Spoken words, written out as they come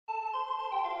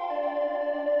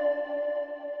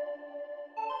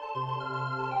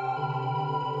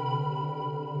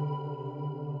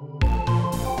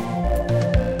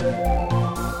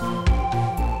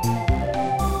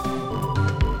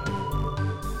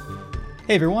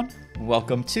Hey everyone,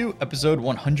 welcome to episode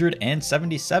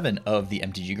 177 of the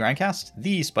MTG Grindcast,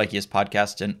 the spikiest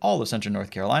podcast in all of Central North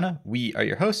Carolina. We are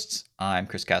your hosts. I'm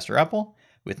Chris Castor-Apple.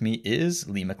 With me is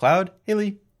Lee McLeod. Hey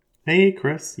Lee. Hey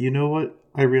Chris, you know what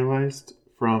I realized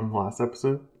from last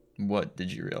episode? What did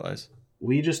you realize?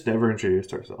 We just never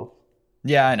introduced ourselves.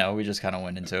 Yeah, I know. We just kind of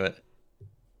went into it.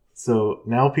 So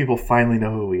now people finally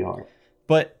know who we are.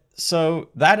 But so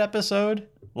that episode,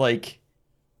 like,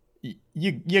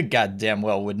 you goddamn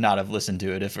well would not have listened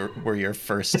to it if it were your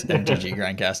first MTG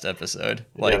Grindcast episode.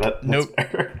 Like, yeah, that's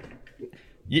fair.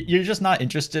 You're just not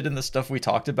interested in the stuff we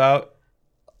talked about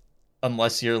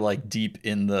unless you're like deep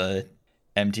in the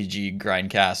MTG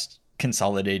Grindcast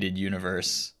consolidated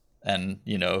universe, and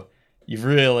you've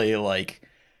really like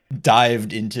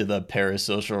dived into the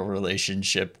parasocial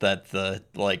relationship that the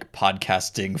like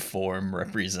podcasting form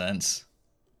represents,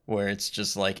 where it's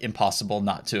just like impossible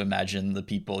not to imagine the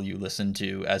people you listen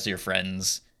to as your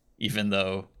friends, even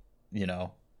though,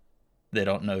 they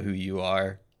don't know who you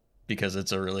are, because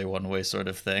it's a really one-way sort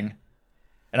of thing.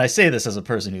 And I say this as a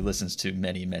person who listens to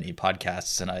many, many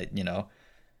podcasts, and I,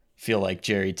 feel like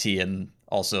Jerry T and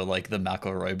also like the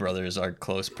McElroy brothers are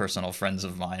close personal friends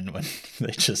of mine when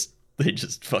they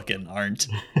just fucking aren't.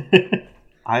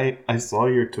 I saw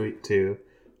your tweet too.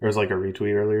 There was like a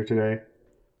retweet earlier today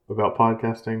about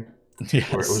podcasting.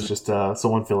 Yes. Where it was just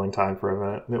someone filling time for a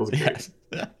minute. It was great.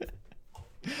 Yes.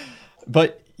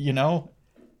 But,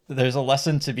 there's a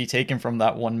lesson to be taken from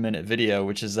that 1 minute video,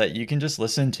 which is that you can just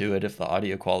listen to it if the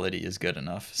audio quality is good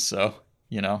enough. So,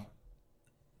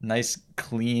 nice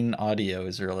clean audio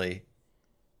is really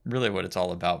what it's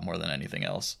all about more than anything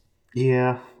else.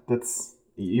 Yeah,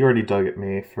 you already dug at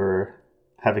me for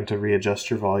having to readjust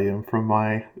your volume from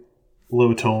my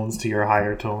low tones to your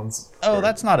higher tones. Oh,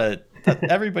 that's not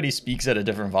everybody speaks at a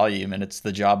different volume, and it's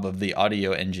the job of the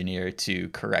audio engineer to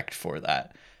correct for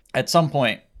that. At some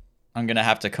point, I'm going to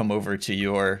have to come over to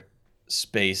your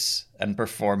space and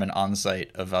perform an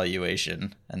on-site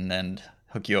evaluation and then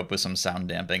hook you up with some sound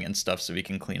damping and stuff so we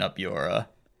can clean up your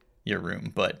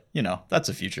room. But, that's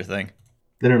a future thing.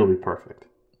 Then it'll be perfect.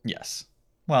 Yes.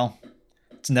 Well,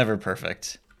 it's never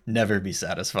perfect. Never be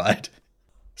satisfied.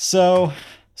 So,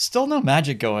 still no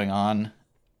Magic going on.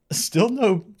 Still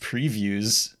no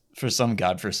previews for some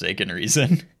godforsaken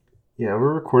reason. Yeah,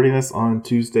 we're recording this on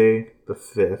Tuesday the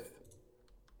 5th.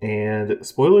 And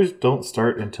spoilers don't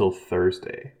start until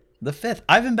Thursday. The 5th.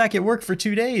 I've been back at work for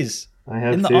 2 days. I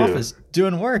have in the office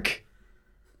doing work.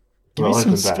 Give me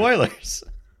some spoilers.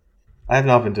 I have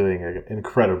not been doing an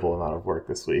incredible amount of work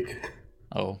this week.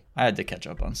 Oh, I had to catch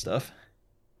up on stuff.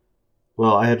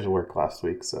 Well, I had to work last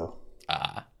week, so.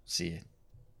 See.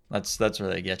 That's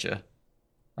where they get you.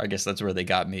 I guess that's where they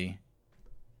got me.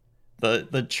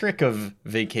 The trick of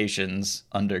vacations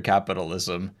under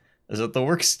capitalism is that the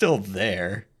work's still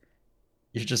there.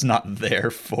 You're just not there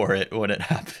for it when it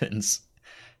happens.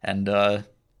 And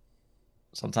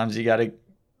sometimes you gotta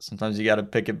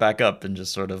pick it back up and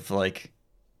just sort of like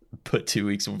put 2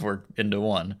 weeks of work into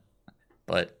one.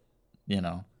 But,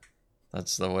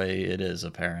 that's the way it is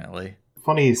apparently.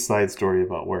 Funny side story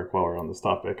about work while we're on this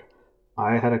topic.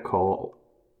 I had a call.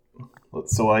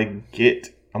 So I'm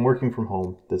working from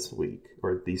home this week,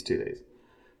 or these 2 days.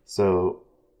 So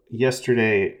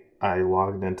yesterday I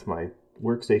logged into my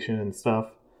workstation and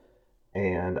stuff,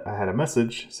 and I had a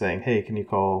message saying, hey, can you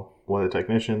call one of the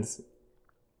technicians?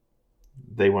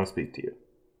 They want to speak to you.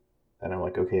 And I'm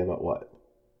like, okay, about what?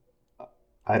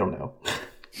 I don't know.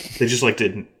 They just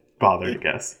didn't bother to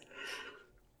guess.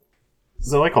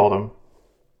 So I called him,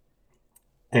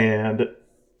 and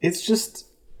it's just,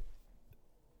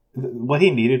 what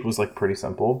he needed was pretty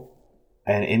simple,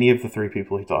 and any of the 3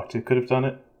 people he talked to could have done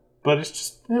it, but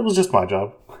it was just my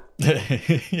job.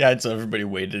 Yeah, and so everybody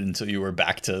waited until you were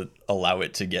back to allow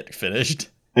it to get finished.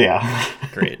 Yeah.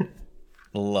 Great.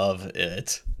 Love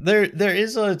it. There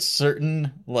is a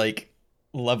certain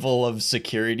level of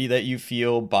security that you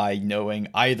feel by knowing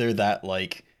either that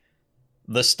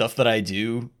the stuff that I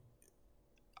do,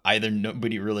 either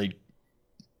nobody really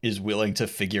is willing to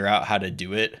figure out how to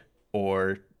do it,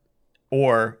 or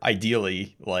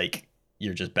ideally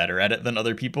you're just better at it than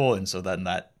other people, and so then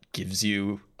that gives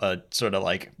you a sort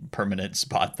of permanent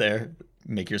spot there,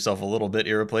 make yourself a little bit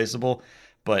irreplaceable.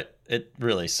 But it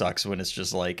really sucks when it's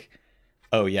just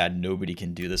oh yeah, nobody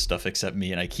can do this stuff except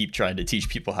me, and I keep trying to teach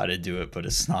people how to do it, but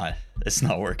it's not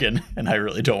working, and I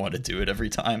really don't want to do it every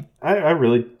time. I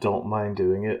really don't mind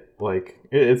doing it.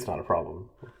 It's not a problem,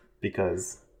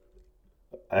 because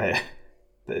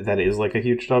that is a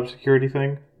huge job security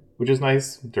thing, which is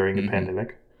nice during the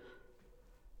pandemic.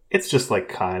 It's just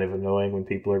kind of annoying when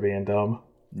people are being dumb.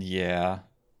 Yeah.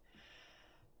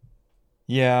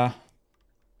 Yeah.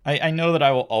 I know that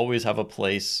I will always have a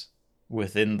place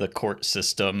within the court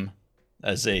system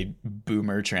as a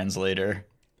boomer translator,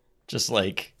 just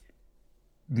like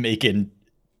making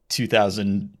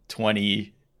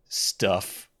 2020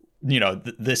 stuff,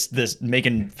 this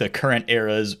making the current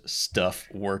era's stuff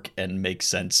work and make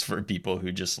sense for people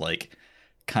who just like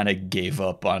kind of gave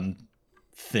up on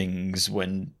things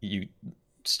when you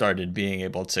started being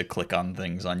able to click on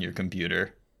things on your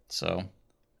computer. So,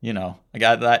 I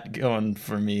got that going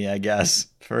for me, I guess,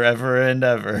 forever and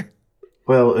ever.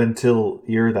 Well, until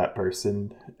you're that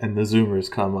person and the Zoomers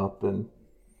come up and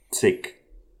take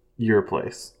your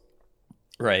place.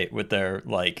 Right, with their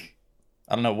like,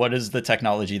 I don't know, what is the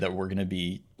technology that we're going to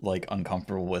be like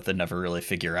uncomfortable with and never really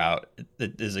figure out?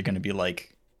 Is it going to be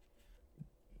like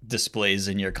displays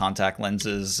in your contact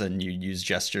lenses and you use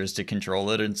gestures to control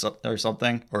it or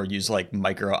something, or use like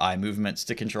micro eye movements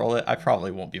to control it? I probably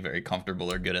won't be very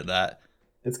comfortable or good at that.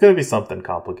 It's going to be something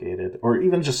complicated, or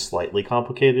even just slightly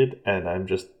complicated, and I'm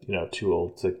just, too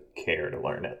old to care to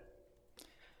learn it.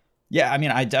 Yeah, I mean,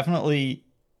 I definitely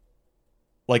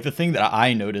like the thing that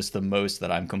I notice the most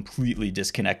that I'm completely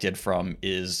disconnected from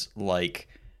is like,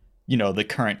 the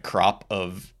current crop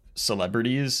of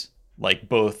celebrities, like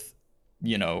both,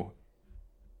 you know,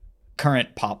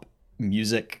 current pop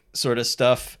music sort of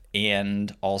stuff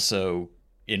and also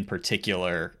in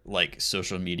particular like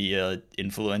social media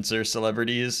influencer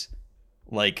celebrities.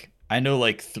 Like I know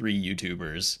like 3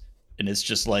 YouTubers and it's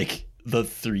just like the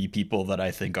 3 people that I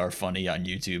think are funny on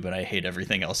YouTube and I hate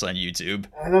everything else on YouTube.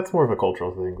 That's more of a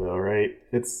cultural thing though, right?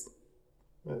 That's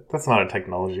not a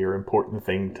technology or important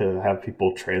thing to have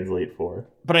people translate for.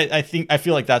 But I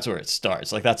feel like that's where it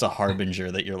starts. Like that's a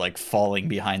harbinger that you're like falling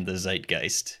behind the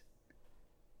zeitgeist.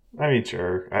 I mean,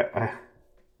 sure.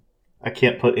 I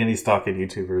can't put any stock in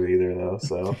YouTubers either, though.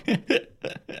 So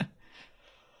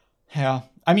yeah,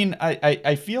 I mean,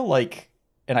 I feel like,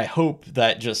 and I hope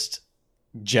that just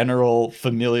general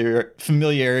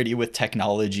familiarity with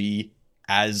technology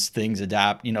as things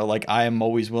adapt. Like I am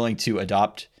always willing to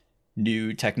adopt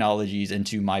new technologies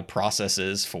into my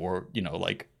processes for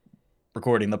like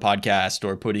recording the podcast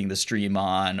or putting the stream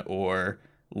on or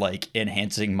like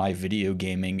enhancing my video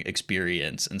gaming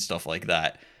experience and stuff like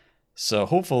that. So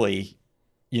hopefully,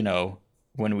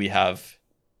 when we have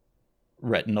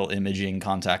retinal imaging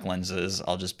contact lenses,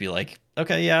 I'll just be like,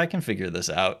 okay, yeah, I can figure this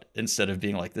out, instead of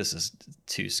being like, this is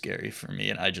too scary for me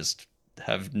and I just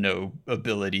have no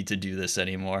ability to do this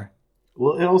anymore.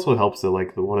 Well, it also helps that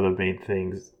like one of the main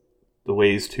things, the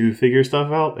ways to figure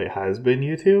stuff out, it has been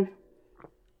YouTube,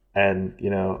 and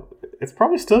it's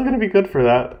probably still going to be good for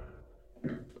that.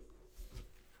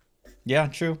 Yeah,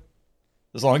 true.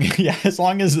 As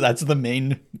long as that's the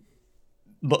main,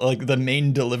 like the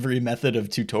main delivery method of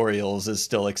tutorials is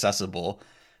still accessible.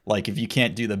 Like if you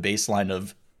can't do the baseline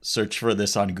of search for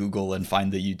this on Google and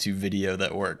find the YouTube video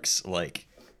that works, like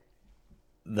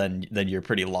then you're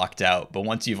pretty locked out. But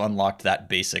once you've unlocked that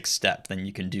basic step, then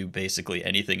you can do basically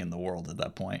anything in the world at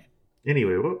that point.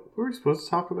 Anyway, what were we supposed to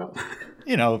talk about?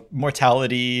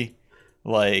 Mortality,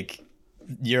 like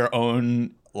your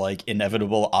own like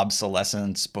inevitable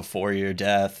obsolescence before your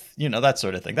death, that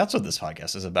sort of thing. That's what this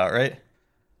podcast is about, right?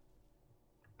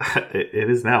 It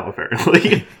is now,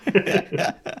 apparently.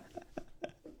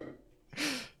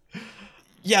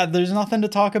 Yeah, there's nothing to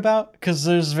talk about because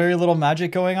there's very little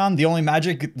magic going on. The only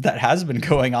magic that has been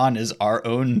going on is our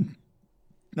own.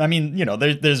 I mean,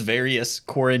 there's various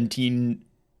quarantine,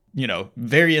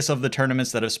 various of the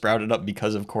tournaments that have sprouted up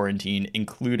because of quarantine,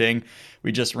 including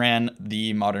we just ran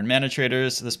the Modern Mana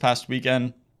Traders this past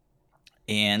weekend.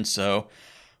 And so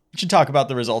we should talk about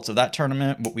the results of that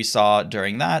tournament, what we saw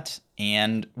during that.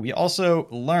 And we also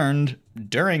learned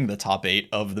during the top 8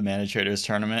 of the Mana Traders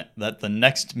tournament that the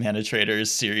next Mana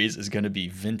Traders series is going to be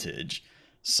Vintage.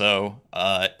 So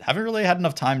haven't really had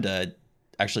enough time to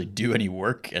actually do any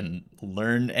work and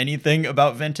learn anything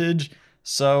about Vintage.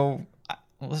 So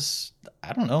let's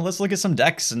look at some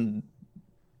decks and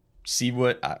see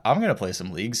what I'm going to play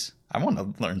some leagues. I want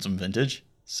to learn some Vintage.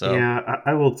 So yeah,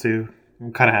 I will too. I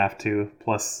kind of have to.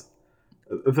 Plus,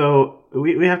 though,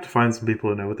 we have to find some people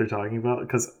who know what they're talking about,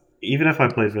 because even if I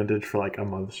play Vintage for like a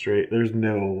month straight, there's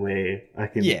no way I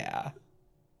can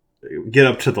get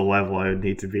up to the level I would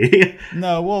need to be.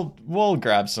 No, we'll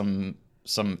grab some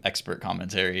expert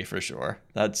commentary for sure.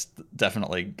 That's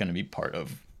definitely going to be part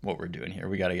of what we're doing here.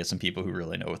 We got to get some people who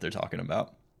really know what they're talking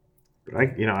about. But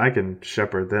I can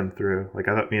shepherd them through. Like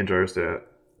I thought me and Jarvis did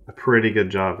a pretty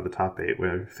good job at the top 8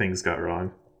 where things got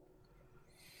wrong.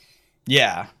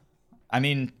 Yeah. I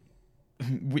mean,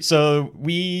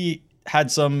 we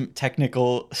had some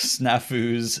technical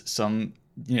snafus, some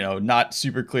not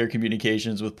super clear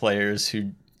communications with players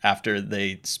who, after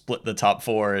they split the top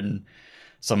four, and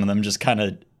some of them just kind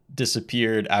of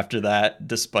disappeared after that,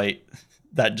 despite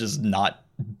that just not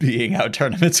being how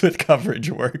tournaments with coverage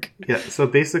work. Yeah, so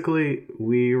basically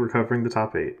we were covering the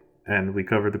top 8 and we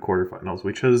covered the quarterfinals.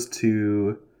 We chose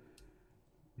to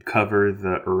cover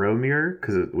the Euromir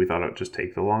because we thought it would just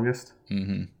take the longest.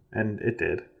 Mm-hmm. And it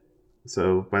did.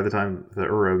 So by the time the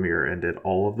Euromir ended,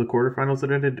 all of the quarterfinals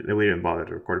had ended, and we didn't bother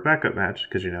to record a backup match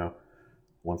because,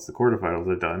 once the quarterfinals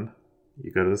are done,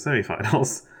 you go to the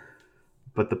semifinals.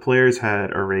 But the players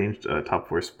had arranged a top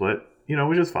 4 split,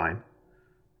 which is fine.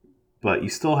 But you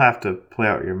still have to play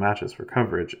out your matches for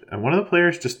coverage. And one of the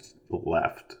players just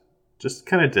left. Just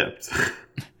kind of dipped.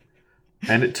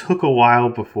 And it took a while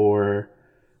before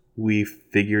we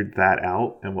figured that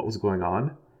out and what was going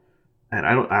on. And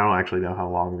I don't actually know how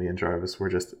long me and Jarvis were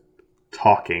just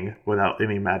talking without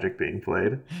any Magic being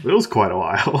played. It was quite a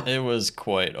while. It was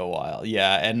quite a while,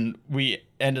 yeah. And we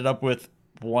ended up with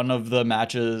one of the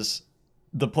matches.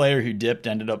 The player who dipped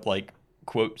ended up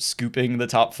quote scooping the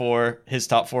top 4, his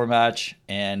top 4 match,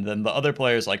 and then the other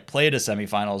players played a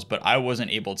semifinals, but I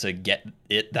wasn't able to get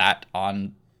that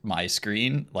on my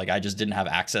screen. I just didn't have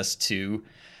access to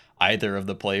either of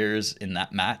the players in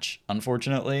that match,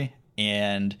 unfortunately.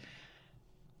 And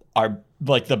our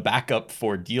the backup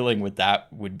for dealing with that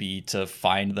would be to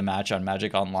find the match on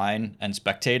Magic Online and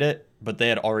spectate it, but they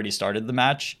had already started the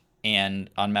match, and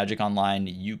on Magic Online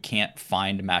you can't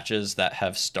find matches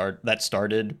that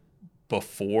started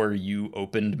before you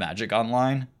opened Magic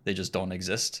Online. They just don't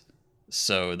exist.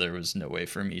 So there was no way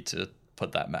for me to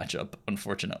put that match up,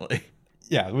 unfortunately.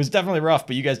 Yeah, it was definitely rough,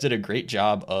 but you guys did a great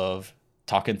job of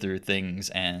talking through things,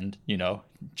 and,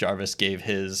 Jarvis gave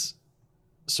his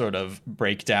sort of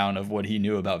breakdown of what he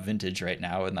knew about Vintage right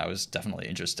now, and that was definitely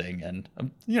interesting and,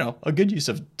 a good use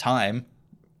of time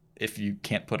if you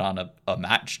can't put on a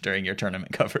match during your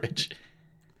tournament coverage.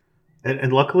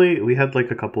 And luckily, we had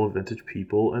a couple of Vintage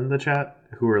people in the chat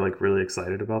who were really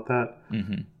excited about that.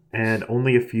 Mm-hmm. And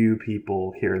only a few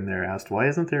people here and there asked, why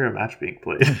isn't there a match being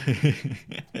played?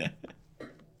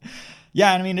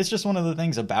 Yeah, I mean, it's just one of the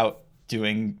things about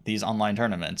doing these online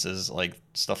tournaments is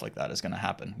stuff like that is going to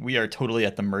happen. We are totally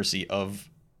at the mercy of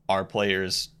our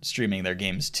players streaming their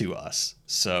games to us.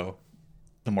 So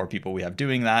the more people we have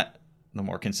doing that, the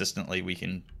more consistently we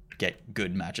can get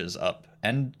good matches up.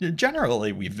 And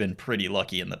generally, we've been pretty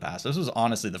lucky in the past. This was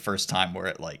honestly the first time where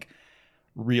it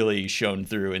really shone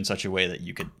through in such a way that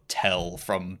you could tell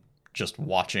from just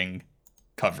watching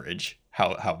coverage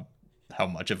how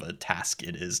much of a task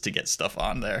it is to get stuff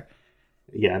on there.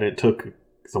 Yeah, and it took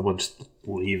someone just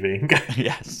leaving.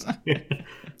 Yes.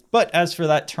 But as for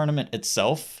that tournament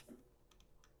itself,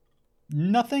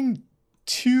 nothing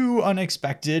too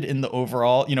unexpected in the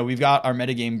overall. We've got our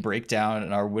metagame breakdown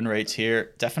and our win rates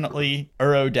here. Definitely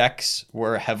Euro decks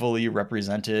were heavily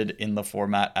represented in the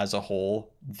format as a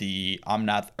whole. The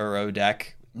Omnath Euro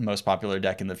deck, most popular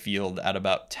deck in the field, at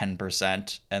about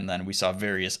 10%. And then we saw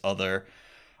various other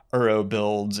Euro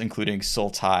builds, including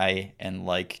Sultai and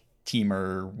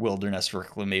Teamer Wilderness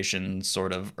Reclamation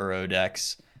sort of Euro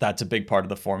decks. That's a big part of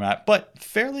the format, but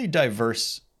fairly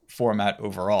diverse format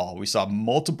overall. We saw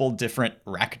multiple different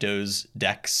Rakdos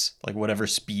decks, whatever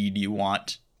speed you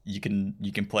want. You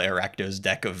can play a Rakdos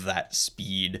deck of that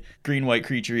speed. Green-white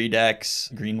creature decks,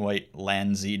 green-white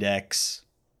landsy decks,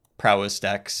 prowess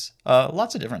decks.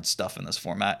 Lots of different stuff in this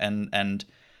format, and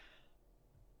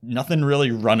nothing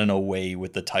really running away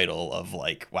with the title of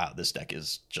wow, this deck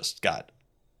is just got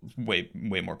way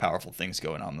more powerful things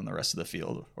going on than the rest of the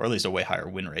field, or at least a way higher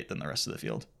win rate than the rest of the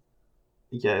field.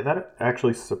 Yeah, that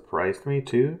actually surprised me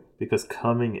too, because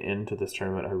coming into this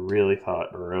tournament, I really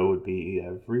thought Uro would be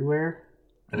everywhere,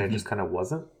 and it just kind of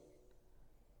wasn't.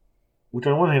 Which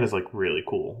on one hand is really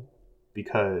cool,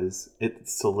 because it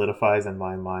solidifies in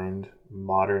my mind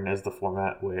Modern as the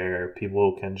format where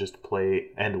people can just play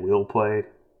and will play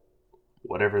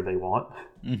whatever they want.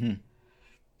 Mm-hmm.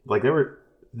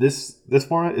 This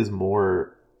format is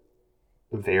more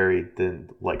varied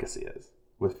than Legacy is,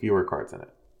 with fewer cards in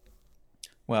it.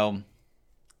 Well,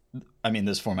 I mean,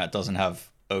 this format doesn't have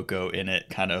Oko in it,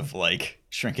 kind of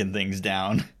shrinking things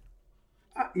down.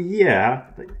 Yeah,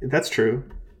 that's true.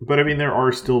 But I mean, there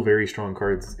are still very strong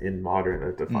cards in Modern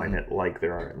that define it like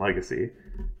there are in Legacy.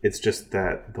 It's just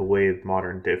that the way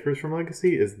Modern differs from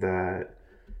Legacy is that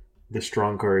the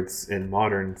strong cards in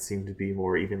Modern seem to be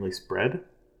more evenly spread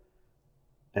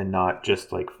and not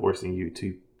just forcing you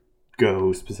to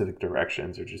go specific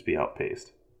directions or just be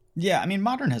outpaced. Yeah, I mean,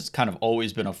 Modern has kind of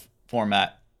always been the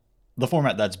format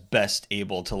that's best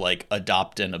able to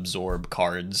adopt and absorb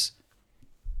cards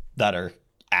that are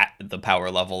the power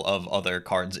level of other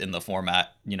cards in the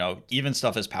format. You know, even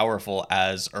stuff as powerful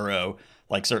as Uro,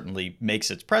 like, certainly makes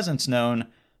its presence known,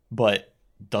 but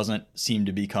doesn't seem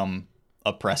to become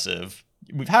oppressive.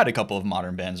 We've had a couple of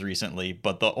modern bans recently,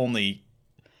 but the only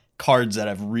cards that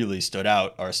have really stood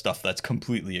out are stuff that's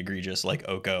completely egregious, like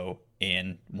Oko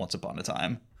and Once Upon a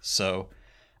Time. So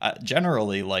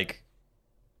generally, like,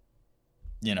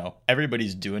 you know,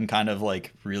 everybody's doing kind of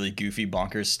like really goofy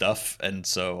bonkers stuff, and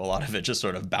so a lot of it just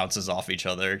sort of bounces off each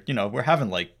other. You know, we're having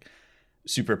like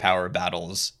superpower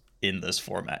battles in this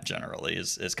format generally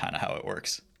is kind of how it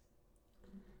works.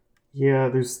 Yeah,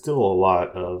 there's still a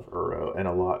lot of Uro and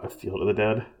a lot of Field of the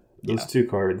Dead. Those Yeah. two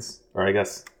cards, or I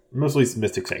guess mostly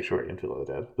Mystic Sanctuary and Field of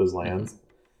the Dead, those lands,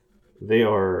 they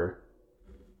are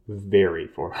very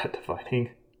format defining.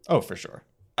 Oh, for sure.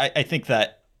 I think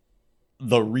that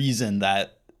the reason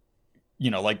that, you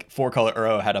know, like, four color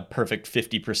Uro had a perfect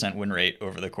 50% win rate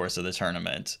over the course of the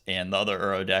tournament, and the other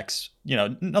Uro decks, you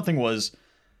know, nothing was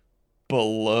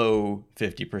below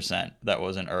 50% that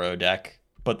was an Uro deck,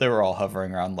 but they were all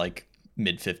hovering around like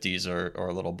mid 50s or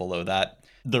a little below that.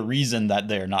 The reason that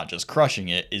they're not just crushing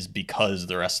it is because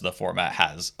the rest of the format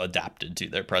has adapted to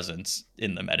their presence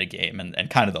in the metagame, and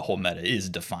kind of the whole meta is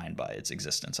defined by its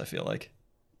existence, I feel like.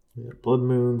 Yeah, Blood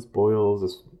Moons,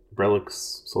 Boils,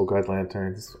 Relics, Soul Guide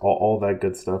Lanterns, all that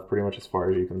good stuff, pretty much as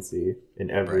far as you can see in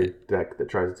every Right. deck that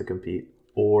tries to compete.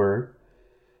 Or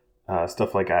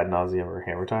stuff like Ad Nauseum or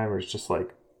Hammer Time, where it's just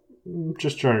like,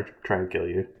 just trying to kill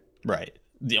you. Right.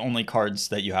 The only cards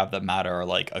that you have that matter are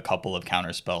like a couple of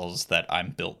counter spells that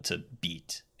I'm built to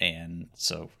beat. And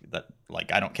so that,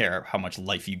 like, I don't care how much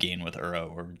life you gain with Uro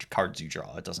or cards you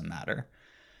draw, it doesn't matter.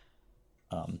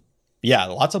 Yeah,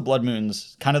 lots of Blood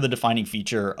Moons. Kind of the defining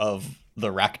feature of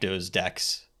the Rakdos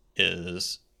decks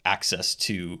is access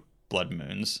to Blood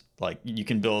Moons. Like, you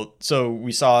can build. So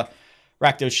we saw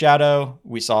Rakdos Shadow,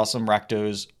 we saw some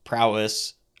Rakdos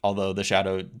Prowess, although the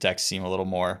Shadow decks seem a little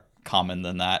more common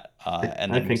than that.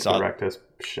 And I then we think the saw. Rakdos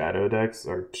Shadow decks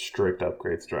are strict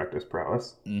upgrades to Rakdos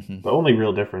Prowess. Mhm. The only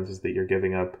real difference is that you're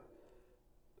giving up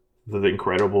the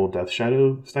incredible Death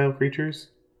Shadow style creatures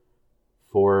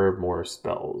for more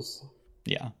spells.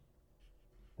 Yeah.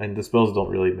 And the spells don't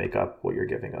really make up what you're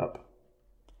giving up.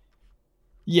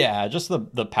 Yeah, just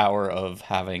the power of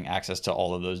having access to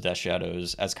all of those Death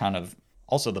Shadows as kind of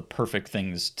also the perfect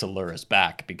things to lure us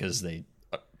back, because they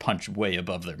punch way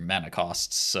above their mana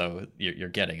costs. So you're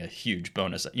getting a huge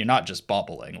bonus. You're not just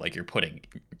bobbling, like, you're putting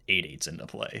 8/8s into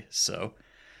play. So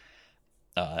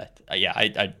yeah,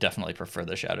 I definitely prefer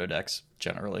the Shadow decks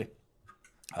generally.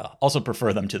 Also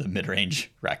prefer them to the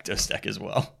mid-range Rakdos deck as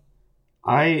well.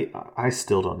 I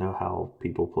still don't know how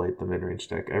people played the mid range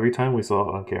deck. Every time we saw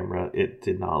it on camera, it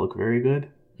did not look very good.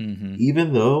 Mm-hmm.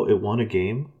 Even though it won a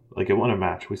game, like it won a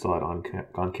match, we saw it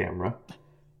on camera,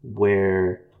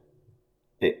 where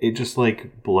it just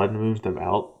like blood moved them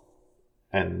out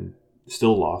and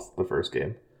still lost the first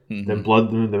game. Mm-hmm. Then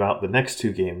blood moved them out the next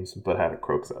two games, but had a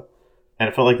Croxa. And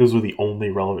it felt like those were the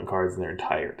only relevant cards in their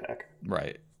entire deck.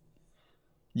 Right.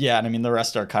 Yeah, and I mean, the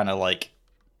rest are kind of like,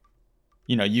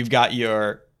 you know, you've got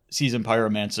your Seasoned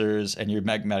Pyromancers and your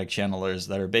Magmatic Channelers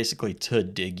that are basically to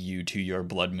dig you to your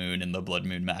Blood Moon in the Blood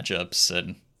Moon matchups,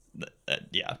 and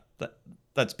yeah,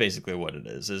 that's basically what it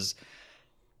is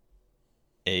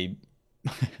a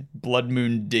Blood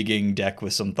Moon digging deck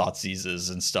with some Thoughtseizes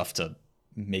and stuff to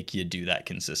make you do that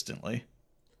consistently.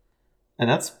 And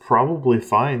that's probably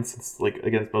fine since, like,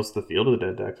 against most of the Field of the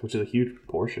Dead decks, which is a huge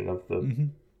portion of the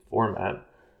format.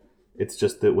 It's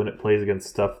just that when it plays against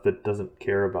stuff that doesn't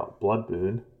care about Blood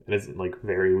Moon and isn't like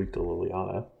very weak to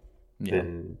Liliana,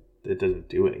 then it doesn't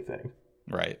do anything.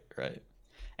 Right.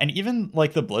 And even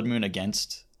like the Blood Moon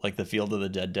against like the Field of the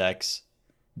Dead decks,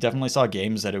 definitely saw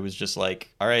games that it was just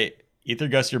like, all right, Ether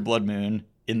Gust your Blood Moon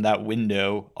in that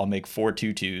window. I'll make 4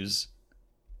 2/2s,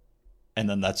 and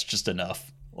then that's just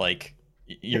enough. Like,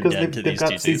 you're because dead to they've these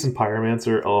got 2/2s. Seasoned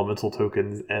Pyromancer, Elemental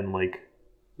tokens, and like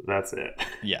that's it.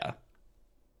 Yeah.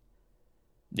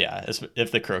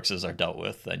 If the Croxes are dealt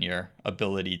with, then your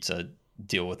ability to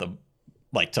deal with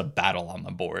to battle on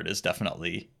the board is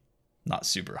definitely not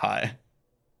super high.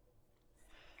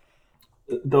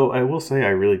 Though I will say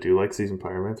I really do like Seasoned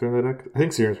Pyromancer in the deck. I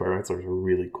think Seasoned Pyromancer is a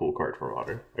really cool card for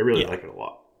Modern. I really like it a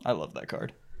lot. I love that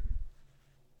card.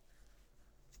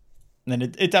 And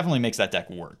it definitely makes that deck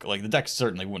work. Like, the deck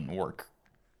certainly wouldn't work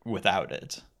without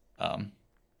it.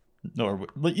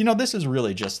 This is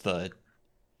really just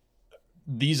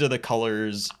these are the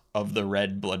colors of the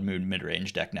red Blood Moon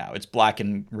mid-range deck now. It's black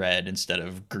and red instead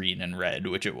of green and red,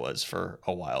 which it was for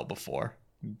a while before.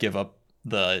 Give up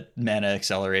the mana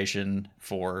acceleration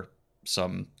for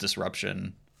some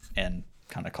disruption. and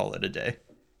kind of call it a day.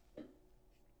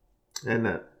 And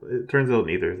it turns out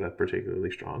neither is that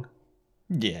particularly strong.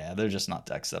 Yeah, they're just not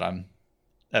decks that I'm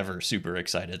ever super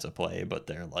excited to play, but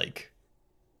they're like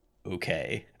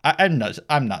okay. I'm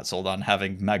not sold on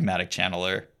having Magmatic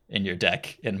Channeler in your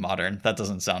deck in Modern. That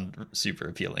doesn't sound super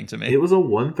appealing to me. It was a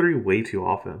 1/3 way too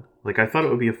often. Like, I thought it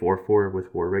would be a 4/4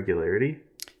 with war regularity,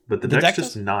 but the deck's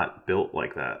just not built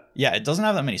like that. Yeah, it doesn't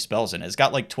have that many spells in it. It's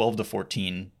got like 12 to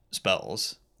 14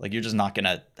 spells. Like, you're just not going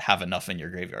to have enough in your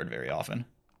graveyard very often.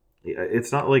 Yeah,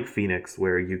 it's not like Phoenix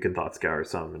where you can Thought Scour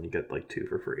some and you get like 2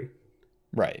 for free.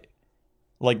 Right.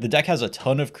 Like, the deck has a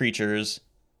ton of creatures,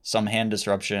 some hand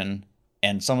disruption,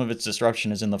 and some of its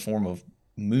disruption is in the form of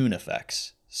moon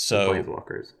effects. So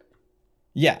Planeswalkers.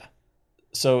 Yeah.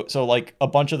 So like a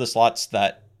bunch of the slots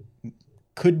that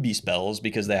could be spells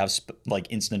because they have like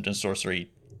instant and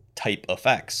sorcery type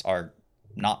effects are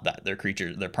not that. They're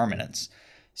creatures, they're permanents.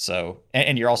 So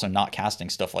and you're also not casting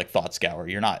stuff like Thought Scour.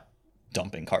 You're not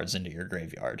dumping cards into your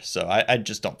graveyard. So I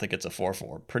just don't think it's a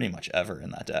 4/4 pretty much ever in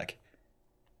that deck.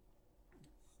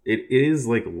 It is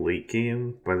like late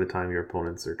game by the time your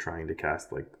opponents are trying to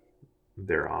cast like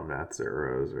their Omnats or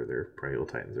Urros or their Primeval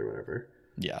Titans or whatever.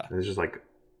 Yeah. And it's just like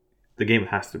the game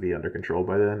has to be under control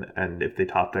by then, and if they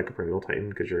top deck a Primeval Titan,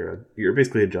 because you're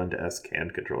basically a Jund-esque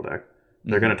hand control deck,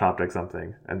 they're going to top deck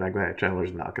something, and Magmatic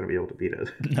Channeler's not going to be able to beat it.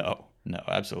 No,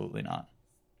 absolutely not.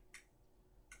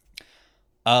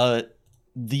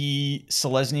 The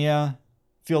Selesnya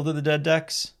Field of the Dead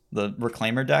decks, the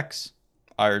Reclaimer decks,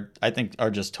 I think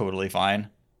are just totally fine.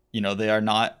 You know, they are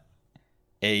not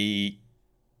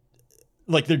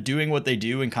like they're doing what they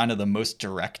do in kind of the most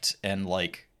direct and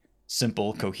like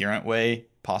simple, coherent way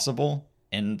possible.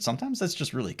 And sometimes that's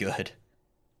just really good.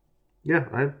 Yeah,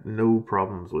 I have no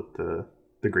problems with the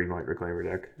green-white Reclaimer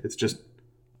deck. It's just,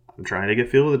 I'm trying to get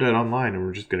Field of the Dead online, and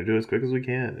we're just going to do it as quick as we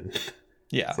can. And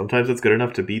yeah. Sometimes it's good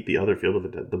enough to beat the other Field of the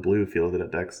Dead, the blue Field of the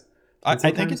Dead decks. I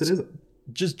think it's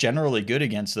just generally good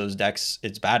against those decks.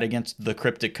 It's bad against the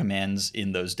cryptic commands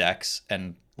in those decks,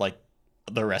 and like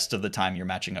the rest of the time you're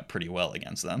matching up pretty well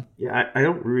against them. Yeah, I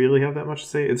don't really have that much to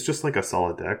say. It's just like a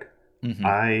solid deck. Mm-hmm.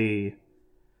 I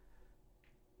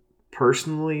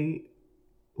personally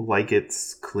like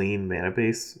its clean mana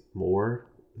base more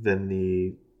than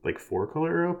the like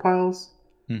 4-color Uro piles.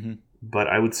 Mm-hmm. But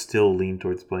I would still lean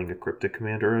towards playing a Cryptic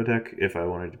Command Uro deck if I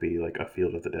wanted to be like a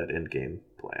Field of the Dead endgame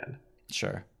plan.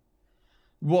 Sure.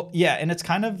 Well, yeah, and it's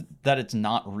kind of that it's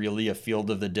not really a Field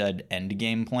of the Dead end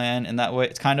game plan in that way.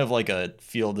 It's kind of like a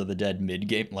Field of the Dead mid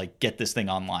game, like get this thing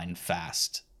online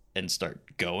fast and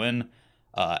start going,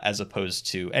 as opposed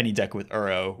to any deck with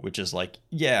Uro, which is like,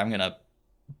 yeah, I'm gonna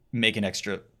make an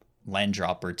extra land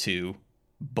drop or two,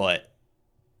 but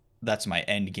that's my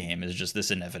end game, is just this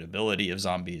inevitability of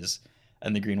zombies.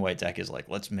 And the green-white deck is like,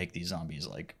 let's make these zombies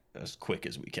like as quick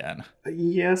as we can.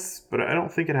 Yes, but I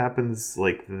don't think it happens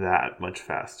like that much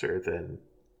faster than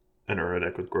an Uro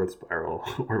deck with Growth Spiral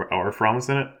or Hour Promise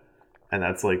in it. And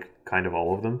that's like kind of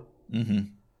all of them.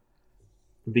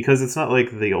 Mm-hmm. Because it's not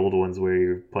like the old ones where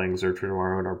you're playing Search for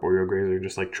Tomorrow and Arboreal Graves are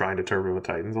just like trying to turbo with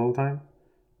Titans all the time.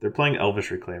 They're playing Elvish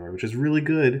Reclaimer, which is really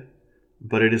good,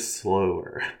 but it is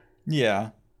slower. Yeah.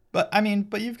 But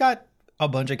you've got a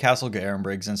bunch of Castle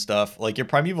Garenbrigs and stuff. Like, your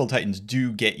Primeval Titans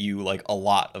do get you like a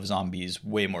lot of zombies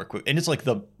way more quick. And it's like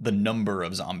the number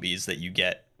of zombies that you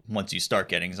get once you start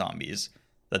getting zombies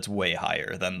that's way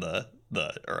higher than the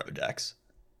Uro decks.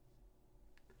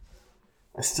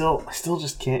 I still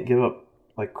just can't give up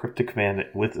like Cryptic Command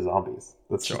with the zombies.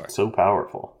 That's just so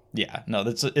powerful. Yeah, no,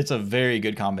 it's a very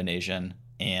good combination,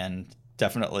 and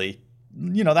definitely,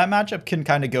 you know, that matchup can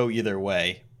kind of go either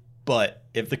way. But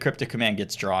if the Cryptic Command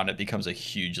gets drawn, it becomes a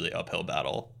hugely uphill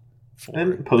battle.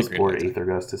 And post-board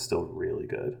Aethergust is still really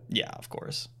good. Yeah, of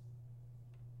course.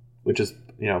 Which is,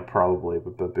 you know, probably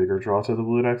a bigger draw to the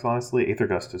blue decks, honestly.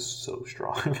 Aethergust is so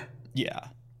strong. Yeah.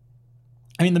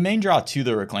 I mean, the main draw to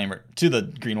the Reclaimer, to the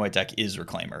green-white deck, is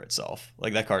Reclaimer itself.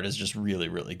 Like, that card is just really,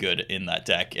 really good in that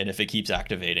deck. And if it keeps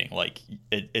activating, like,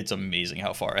 it's amazing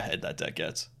how far ahead that deck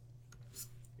gets.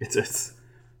 It's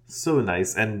so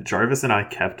nice. And Jarvis and I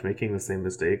kept making the same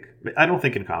mistake. I don't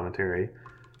think in commentary,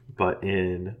 but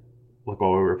in like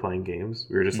while we were playing games,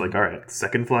 we were just like, all right,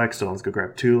 second flagstone, let's go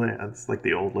grab 2 lands, like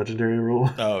the old legendary rule.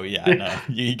 Oh yeah, no,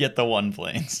 you get the 1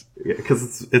 plains. Yeah,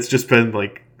 because it's just been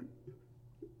like,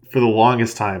 for the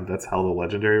longest time, that's how the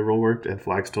legendary rule worked. And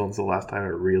flagstones, the last time I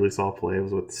really saw play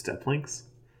was with step links,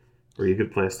 where you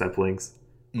could play step links,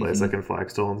 play a second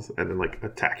flagstones, and then like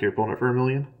attack your opponent for 1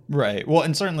 million. Right. Well,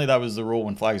 and certainly that was the rule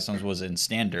when flagstones was in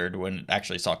standard, when it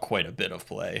actually saw quite a bit of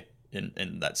play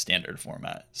in that standard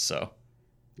format. So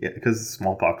Yeah, because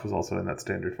Smallpox was also in that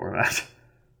standard format.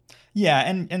 Yeah,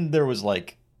 and there was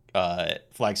like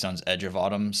Flagstone's Edge of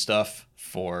Autumn stuff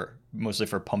for mostly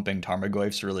for pumping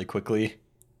Tarmogoyfs really quickly.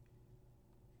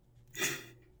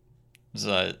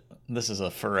 So this is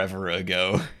a forever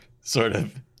ago sort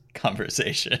of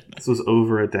conversation. This was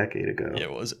over a decade ago.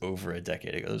 It was over a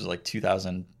decade ago. It was like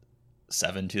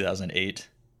 2007, 2008.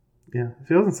 Yeah,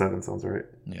 2007 sounds right.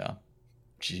 Yeah.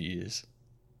 Jeez.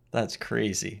 That's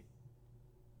crazy.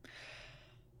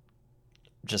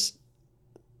 Just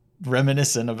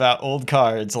reminiscent about old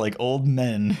cards like old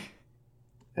men.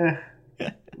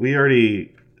 We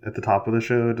already, at the top of the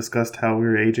show, discussed how we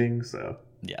were aging, so...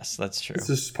 Yes, that's true. It's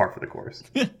just par for the course.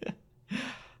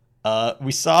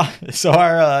 We saw... So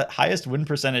our highest win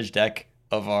percentage deck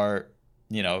of our,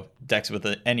 decks with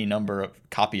any number of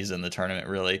copies in the tournament,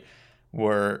 really,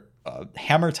 were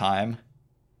Hammer Time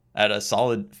at a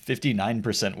solid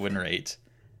 59% win rate.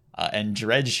 And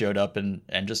Dredge showed up and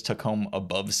just took home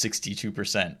above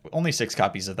 62%. Only 6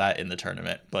 copies of that in the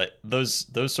tournament, but those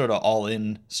sort of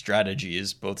all-in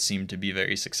strategies both seem to be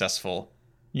very successful.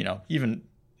 Even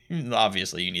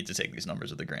obviously you need to take these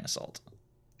numbers with a grain of salt.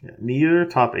 Yeah, neither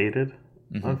top aided,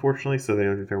 unfortunately, so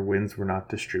their wins were not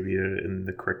distributed in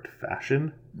the correct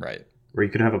fashion. Right. Where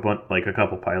you could have a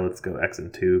couple pilots go X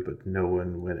and 2, but no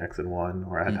one went X and 1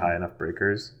 or had high enough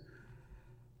breakers.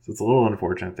 So it's a little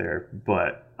unfortunate there,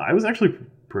 but I was actually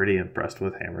pretty impressed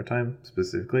with Hammer Time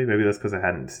specifically. Maybe that's because I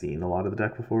hadn't seen a lot of the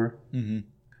deck before. Mm-hmm.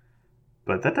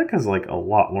 But that deck has like a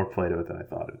lot more play to it than I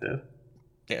thought it did.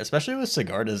 Yeah, especially with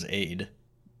Sigarda's Aid.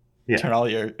 Yeah. Turn all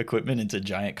your equipment into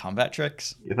giant combat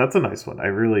tricks. Yeah, that's a nice one.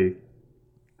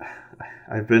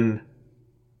 I've been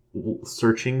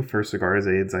searching for Sigarda's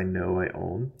Aids I know I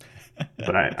own,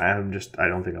 but I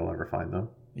don't think I'll ever find them.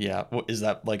 Yeah, is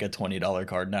that like a $20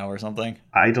 card now or something?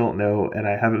 I don't know, and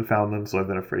I haven't found them, so I've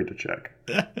been afraid to check.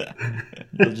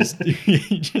 You're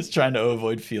just trying to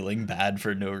avoid feeling bad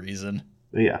for no reason.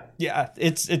 Yeah. Yeah,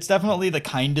 it's definitely the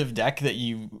kind of deck that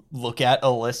you look at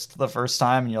a list the first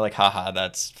time and you're like, haha,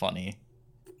 that's funny.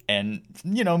 And,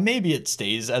 maybe it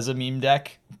stays as a meme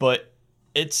deck, but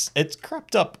it's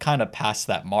crept up kind of past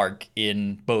that mark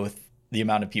in both the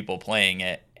amount of people playing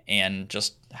it and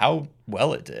just how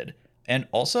well it did. And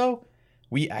also,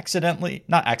 we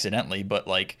not accidentally, but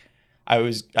like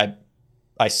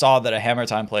I saw that a Hammer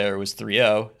Time player was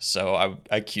 3-0, so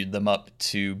I queued them up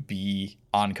to be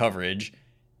on coverage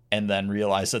and then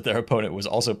realized that their opponent was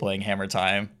also playing Hammer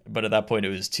Time. But at that point, it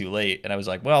was too late. And I was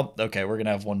like, well, okay, we're going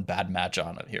to have one bad match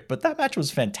on it here. But that match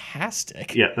was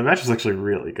fantastic. Yeah, the match was actually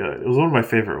really good. It was one of my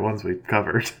favorite ones we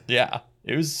covered. Yeah,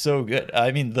 it was so good.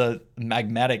 I mean, the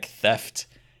Magmatic Theft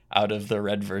out of the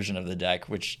red version of the deck,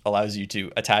 which allows you to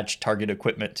attach target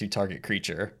equipment to target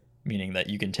creature, meaning that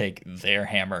you can take their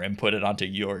hammer and put it onto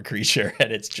your creature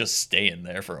and it's just staying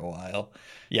there for a while.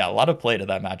 Yeah, a lot of play to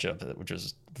that matchup, which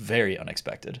was very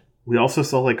unexpected. We also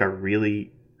saw like a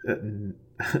really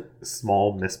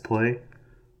small misplay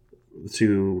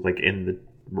to like in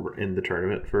the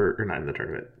tournament or not in the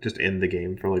tournament, just in the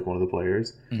game for like one of the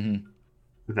players. Mm-hmm.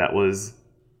 That was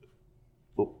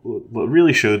what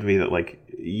really showed me that like,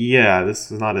 yeah,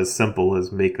 this is not as simple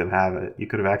as make them have it. You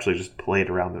could have actually just played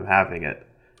around them having it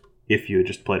if you had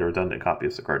just played a redundant copy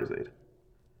of Sigarda's Aid.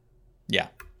 Yeah.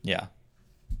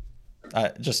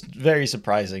 Just very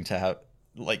surprising to have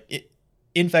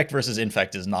Infect versus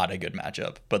Infect is not a good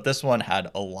matchup, but this one had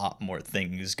a lot more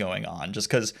things going on just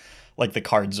because like the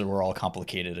cards were all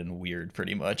complicated and weird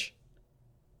pretty much.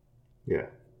 Yeah.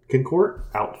 Can Court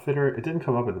Outfitter, it didn't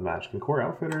come up in the match, can Court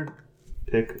Outfitter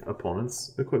pick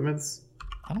opponents' equipments?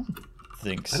 I don't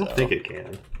think so. I don't think it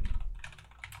can.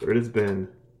 But it has been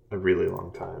a really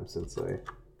long time since I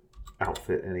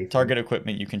outfit anything. Target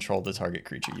equipment you control the target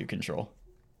creature you control.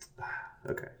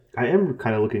 Okay. I am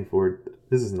kind of looking forward.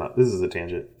 This is a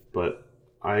tangent, but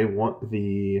I want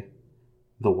the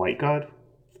White God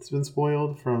that's been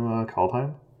spoiled from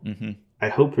Kaldheim. Mm-hmm. I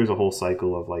hope there's a whole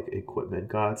cycle of like equipment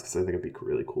gods because I think it'd be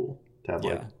really cool to have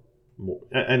like more.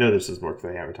 I know this is more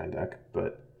for the Hammer Time deck,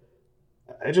 but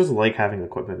I just like having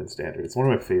equipment in standard. It's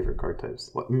one of my favorite card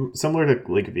types. Similar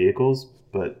to like vehicles,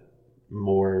 but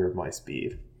more my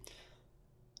speed.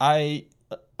 I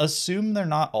assume they're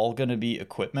not all going to be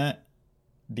equipment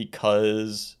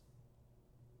because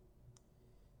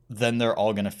then they're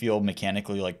all going to feel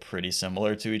mechanically like pretty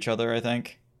similar to each other, I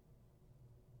think.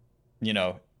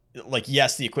 Like,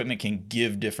 yes, the equipment can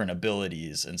give different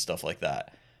abilities and stuff like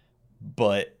that,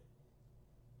 but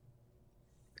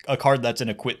a card that's an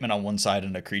equipment on one side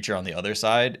and a creature on the other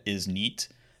side is neat.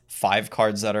 5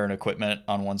 cards that are an equipment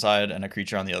on one side and a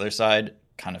creature on the other side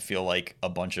kind of feel like a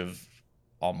bunch of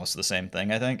almost the same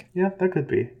thing, I think. Yeah, that could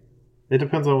be. It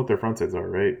depends on what their front sides are,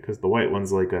 right? Because the white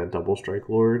one's like a double strike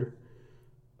lord.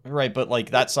 Right, but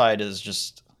like that side is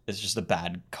just a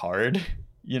bad card,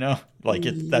 you know? Like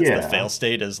that's the fail Yeah.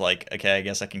 state is like, okay, I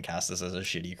guess I can cast this as a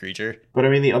shitty creature. But I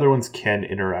mean, the other ones can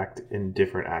interact in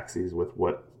different axes with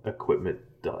what equipment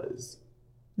does.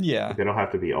 Yeah. They don't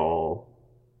have to be all,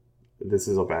 this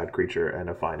is a bad creature and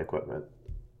a fine equipment.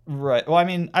 Right. Well, I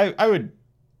mean, I would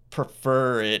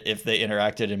prefer it if they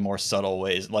interacted in more subtle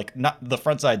ways. Like not the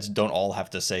front sides don't all have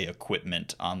to say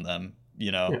equipment on them,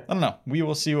 you know. Yeah. I don't know. We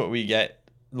will see what we get.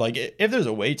 Like if there's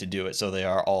a way to do it so they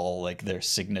are all like their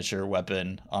signature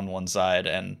weapon on one side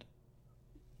and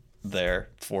their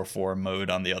 4/4 mode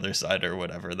on the other side or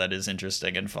whatever that is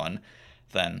interesting and fun,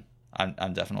 then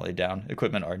I'm definitely down.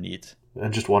 Equipment are neat.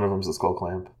 And just one of them's a skull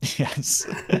clamp. Yes.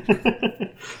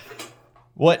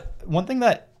 One thing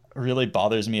that really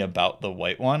bothers me about the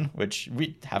white one, which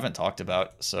we haven't talked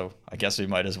about, so I guess we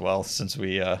might as well since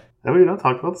we Have we not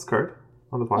talked about this card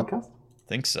on the podcast?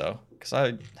 think so, because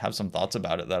I have some thoughts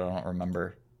about it that I don't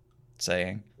remember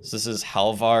saying. So this is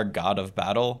Halvar, God of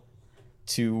Battle.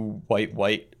 2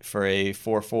 white for a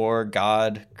 4/4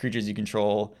 god. Creatures you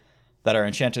control that are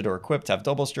enchanted or equipped have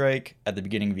double strike. At the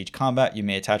beginning of each combat, you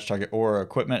may attach target aura or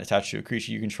equipment attached to a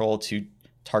creature you control to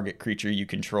target creature you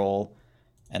control.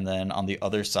 And then on the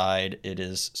other side, it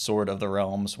is Sword of the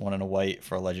Realms, 1 and a white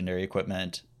for legendary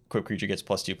equipment. Equipped creature gets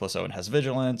 +2/+0 and has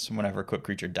vigilance. Whenever equipped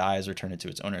creature dies, return it to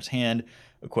its owner's hand.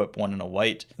 Equip 1 and a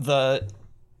white. The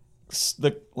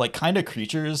like kind of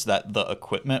creatures that the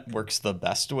equipment works the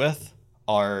best with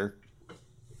are,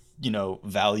 you know,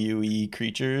 value-y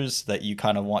creatures that you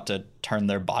kind of want to turn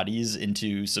their bodies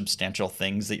into substantial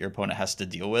things that your opponent has to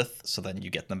deal with, so then you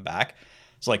get them back.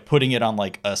 So like putting it on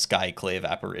like a Skyclave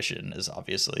Apparition is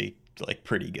obviously like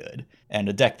pretty good. And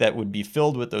a deck that would be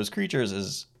filled with those creatures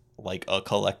is like a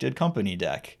Collected Company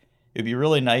deck. It'd be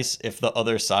really nice if the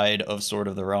other side of Sword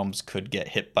of the Realms could get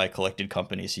hit by Collected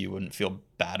Company so you wouldn't feel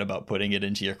bad about putting it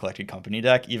into your Collected Company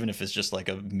deck, even if it's just like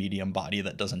a medium body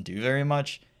that doesn't do very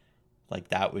much. Like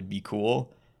that would be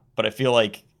cool. But I feel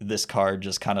like this card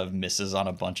just kind of misses on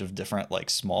a bunch of different like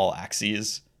small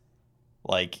axes.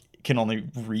 Like it can only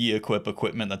re-equip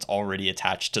equipment that's already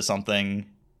attached to something,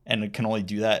 and it can only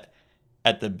do that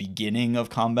at the beginning of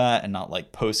combat and not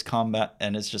like post-combat.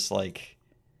 And it's just like,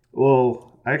 Well,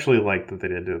 I actually like that they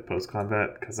didn't do it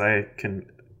post-combat, because I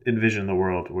can envision the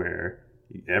world where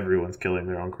everyone's killing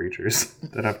their own creatures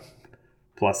that have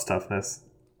plus toughness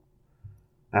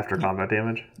after combat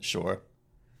damage. sure.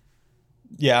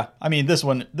 Yeah, I mean this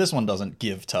one doesn't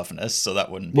give toughness, so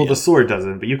that wouldn't be Well, the sword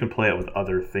doesn't, but you can play it with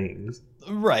other things.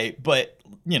 right. But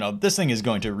you know, this thing is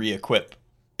going to re-equip.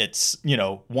 It's, you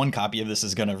know, one copy of this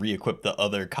is going to re-equip the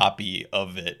other copy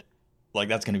of it. Like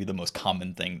that's going to be the most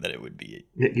common thing that it would be.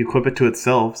 Yeah, you equip it to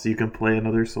itself so you can play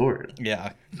another sword.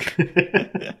 Yeah.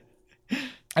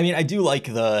 I mean, I do like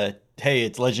the, hey,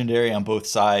 it's legendary on both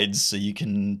sides, so you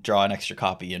can draw an extra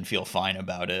copy and feel fine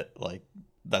about it. Like,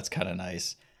 that's kind of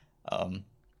nice. I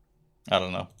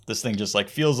don't know. This thing just, like,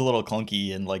 feels a little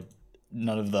clunky, and, like,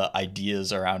 none of the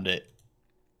ideas around it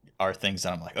are things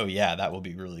that I'm like, oh, yeah, that will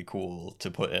be really cool to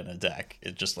put in a deck.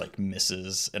 It just, like,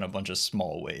 misses in a bunch of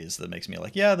small ways that makes me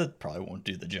like, yeah, that probably won't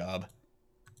do the job.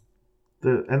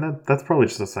 That's probably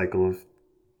just a cycle of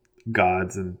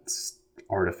gods and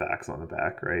artifacts on the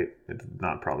back, right? It's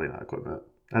probably not equipment.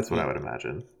 That's what I would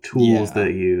imagine. Tools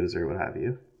that you use or what have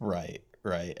you. Right.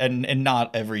 And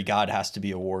not every god has to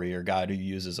be a warrior god who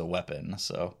uses a weapon.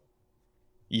 So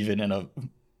even in a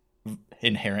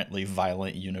inherently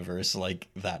violent universe like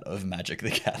that of Magic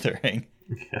the Gathering.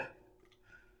 Yeah.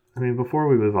 I mean, before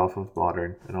we move off of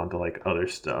Modern and onto like other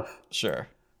stuff. Sure.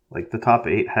 Like the top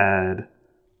 8 had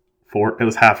 4. It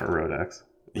was half Uro decks,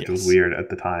 which was Yes. weird at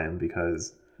the time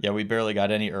because Yeah, we barely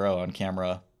got any Uro on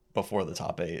camera before the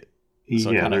top 8. So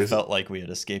it kind of felt like we had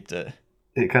escaped it.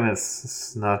 It kind of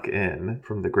snuck in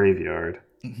from the graveyard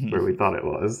where we thought it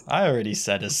was. I already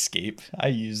said escape. I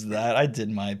used that. I did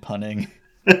my punning.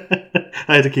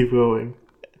 I had to keep going.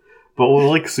 But what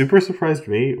like super surprised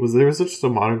me was there was just a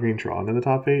mono green Tron in the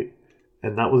top 8,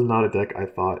 and that was not a deck I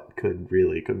thought could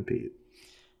really compete.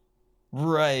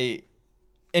 Right.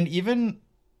 And even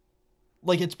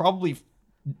like it's probably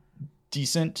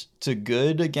decent to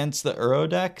good against the Uro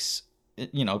decks,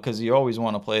 you know, because you always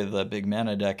want to play the big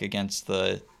mana deck against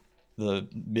the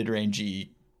mid-rangey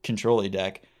control-y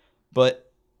deck.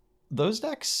 But those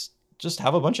decks just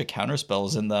have a bunch of counter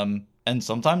spells in them, and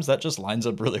sometimes that just lines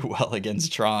up really well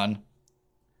against Tron.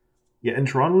 Yeah, and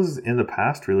Tron was in the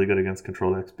past really good against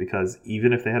control decks because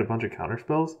even if they had a bunch of counter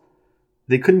spells,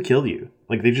 they couldn't kill you.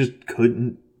 Like they just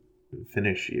couldn't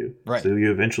finish you. Right. So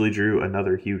you eventually drew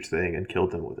another huge thing and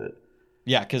killed them with it.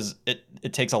 Yeah, because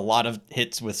it takes a lot of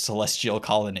hits with Celestial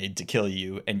Colonnade to kill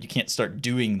you, and you can't start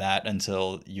doing that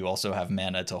until you also have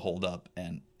mana to hold up.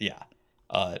 And yeah,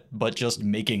 but just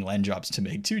making land drops to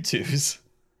make 2/2s.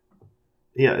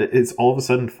 Yeah, it's all of a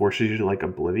sudden forces you to like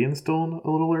Oblivion Stone a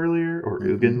little earlier, or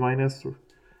Ugin minus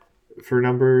for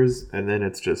numbers, and then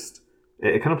it's just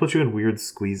it kind of puts you in weird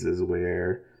squeezes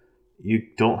where you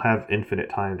don't have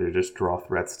infinite time to just draw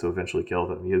threats to eventually kill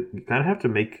them. You kind of have to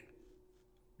make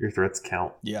your threats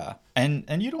count. Yeah, and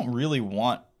you don't really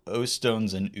want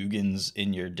O-Stones and Ugins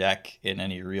in your deck in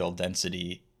any real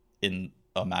density in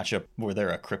a matchup where they're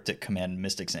a Cryptic Command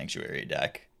Mystic Sanctuary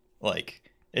deck. Like,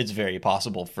 it's very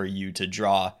possible for you to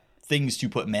draw things to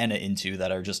put mana into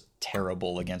that are just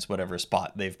terrible against whatever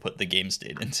spot they've put the game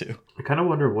state into. I kind of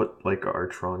wonder what like our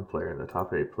Tron player in the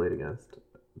top 8 played against,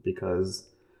 because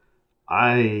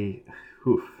I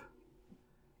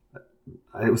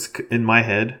was in my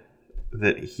head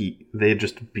that they had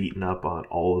just beaten up on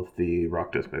all of the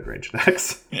Rakdos mid-range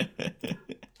decks.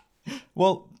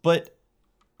 Well, but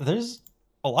there's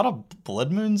a lot of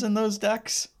Blood Moons in those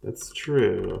decks. That's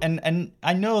true. And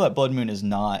I know that Blood Moon is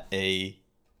not a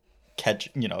catch,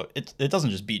 it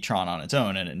doesn't just beat Tron on its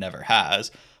own, and it never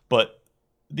has, but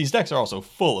these decks are also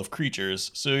full of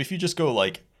creatures, so if you just go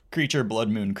like creature, Blood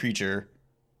Moon, creature,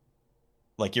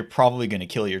 like you're probably going to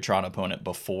kill your Tron opponent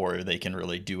before they can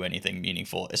really do anything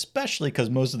meaningful, especially because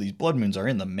most of these Blood Moons are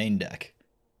in the main deck.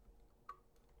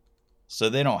 So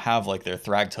they don't have like their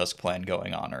Thragtusk plan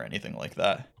going on or anything like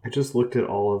that. I just looked at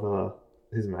all of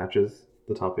his matches,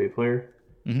 the top 8 player.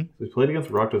 Mm-hmm. He played against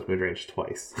Rakdos midrange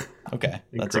twice. Okay,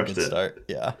 that's a good start.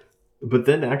 Yeah. But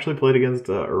then actually played against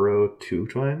Uro 2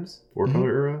 times,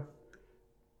 4-color Uro,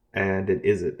 and an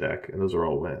Izzet deck, and those are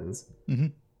all wins. Mm-hmm.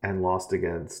 And lost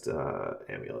against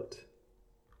Amulet.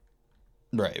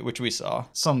 Right, which we saw.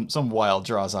 Some wild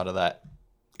draws out of that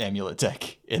Amulet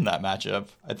deck in that matchup.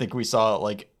 I think we saw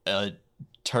like a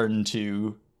turn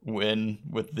 2 win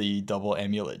with the double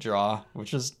Amulet draw,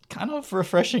 which is kind of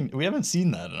refreshing. We haven't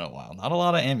seen that in a while. Not a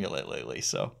lot of Amulet lately,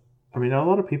 so. I mean, a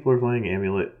lot of people are playing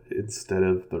Amulet instead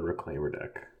of the Reclaimer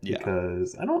deck. Yeah.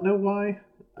 Because I don't know why.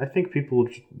 I think people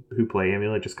who play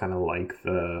Amulet just kind of like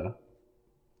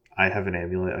I have an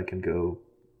Amulet, I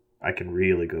can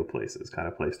really go places kind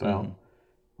of play style. Mm-hmm.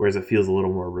 Whereas it feels a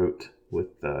little more rote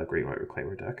with the Great White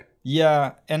Reclaimer deck.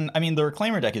 Yeah, and I mean, the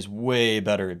Reclaimer deck is way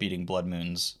better at beating Blood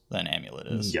Moons than Amulet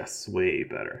is. Yes, way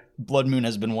better. Blood Moon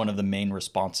has been one of the main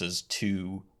responses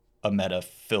to a meta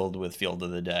filled with Field of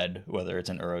the Dead, whether it's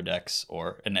an Uro decks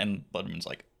and Blood Moon's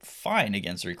like fine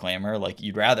against Reclaimer. Like,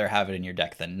 you'd rather have it in your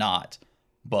deck than not,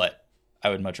 but I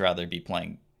would much rather be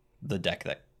playing the deck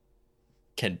that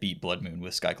can beat Blood Moon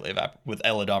with with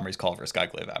Eladamri's Call for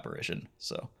Skyclave Apparition.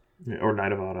 So, yeah, or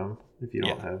Knight of Autumn if you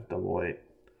don't have double white.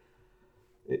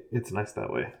 It's nice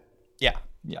that way. Yeah.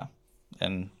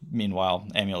 And meanwhile,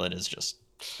 Amulet has just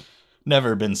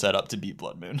never been set up to beat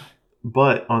Blood Moon.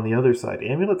 But on the other side,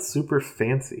 Amulet's super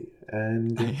fancy,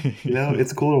 and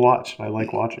it's cool to watch. I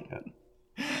like watching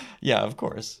it. Yeah, of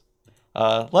course.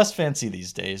 Less fancy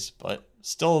these days, but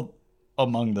still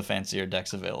among the fancier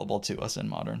decks available to us in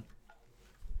Modern.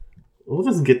 Well, it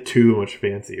doesn't get too much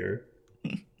fancier.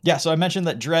 Yeah, so I mentioned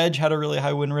that Dredge had a really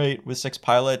high win rate with 6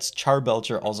 pilots.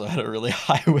 Charbelcher also had a really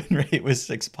high win rate with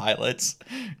 6 pilots.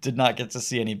 Did not get to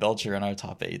see any Belcher in our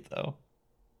top 8, though.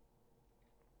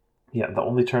 Yeah, the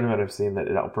only tournament I've seen that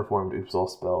it outperformed Oops All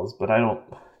Spells, but I don't...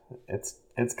 It's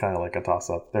kind of like a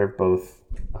toss-up. They're both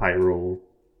high-roll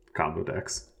combo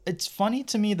decks. It's funny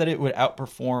to me that it would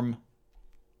outperform...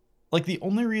 Like, the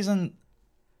only reason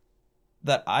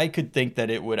that I could think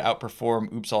that it would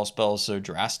outperform Oops All Spells so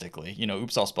drastically.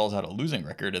 Oops All Spells had a losing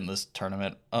record in this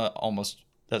tournament, almost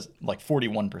as like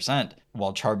 41%,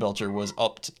 while Charbelcher was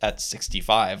up at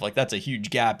 65. Like, that's a huge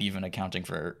gap, even accounting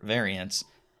for variance.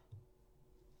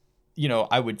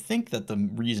 I would think that the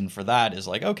reason for that is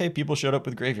like, okay, people showed up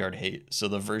with Graveyard Hate, so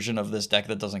the version of this deck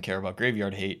that doesn't care about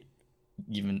Graveyard Hate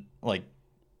even like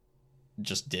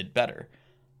just did better.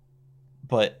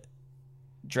 But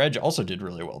Dredge also did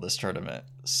really well this tournament.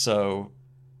 So,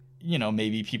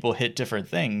 maybe people hit different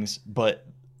things, but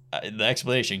the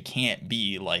explanation can't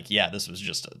be like, yeah, this was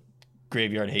just a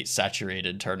Graveyard Hate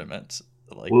saturated tournament.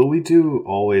 Like, well, we do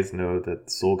always know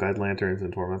that Soul Guide Lanterns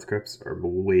and Torment Scripts are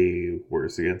way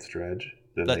worse against Dredge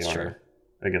than they are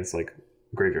against like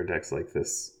graveyard decks like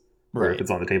this. Where if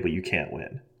it's on the table, you can't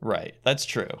win. Right, that's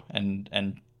true.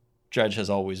 And Dredge has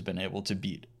always been able to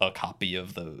beat a copy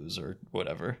of those or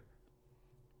whatever.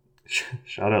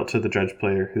 Shout out to the Dredge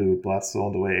player who blasts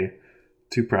all the way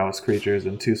 2 prowess creatures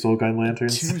and 2 soul guide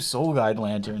lanterns. 2 soul guide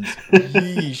lanterns.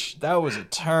 Yeesh, that was a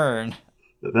turn.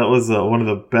 That was one of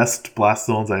the best blast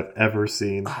zones I've ever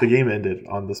seen. The game ended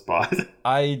on the spot.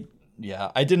 I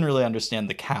didn't really understand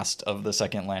the cast of the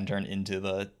second lantern into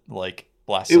the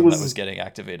blast zone that was getting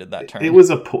activated that turn. I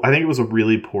think it was a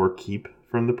really poor keep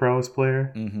from the prowess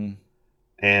player. Mm-hmm.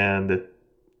 And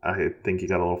I think he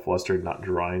got a little flustered not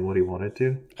drawing what he wanted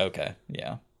to. Okay,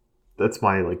 yeah. That's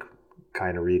my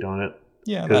kind of read on it.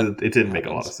 Yeah, because it didn't make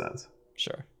a lot of sense.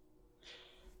 Sure.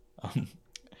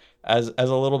 As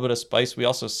a little bit of spice, we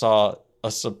also saw a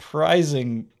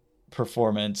surprising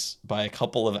performance by a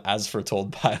couple of As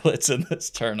Foretold pilots in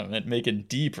this tournament, making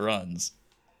deep runs.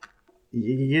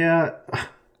 Yeah,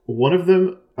 one of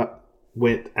them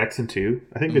went X and 2.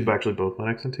 I think they actually both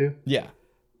went X and 2. Yeah.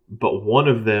 But one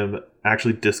of them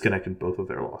actually disconnected both of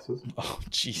their losses. Oh,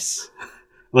 jeez.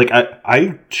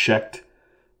 I checked,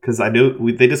 because I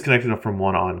knew they disconnected from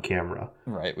one on camera.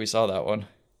 Right, we saw that one.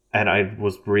 And I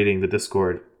was reading the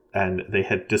Discord, and they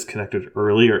had disconnected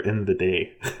earlier in the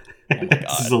day. Oh my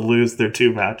God. To lose their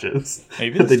 2 matches.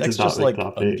 Maybe this deck's just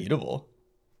unbeatable.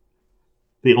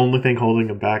 The only thing holding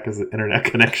them back is the internet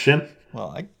connection.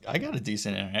 Well, I got a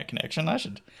decent internet connection. I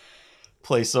should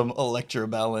play some Electro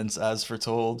Balance As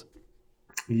Foretold.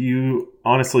 You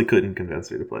honestly couldn't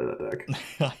convince me to play that deck.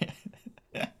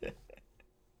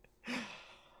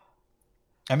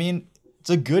 I mean, it's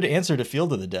a good answer to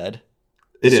Field of the Dead.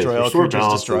 Destroy all creatures,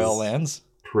 destroy all lands.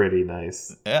 Pretty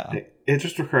nice. Yeah. It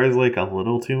just requires a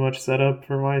little too much setup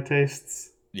for my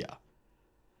tastes. Yeah.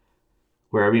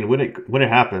 Where when it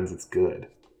happens, it's good.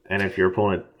 And if your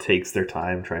opponent takes their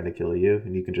time trying to kill you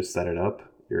and you can just set it up,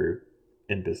 you're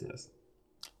in business.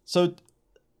 So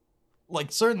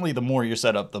certainly the more you're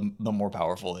set up, the more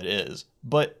powerful it is.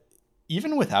 But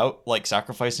even without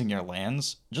sacrificing your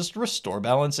lands, just restore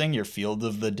balancing your Field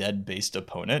of the Dead based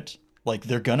opponent.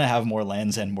 They're gonna have more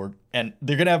lands and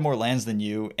they're gonna have more lands than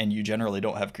you, and you generally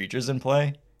don't have creatures in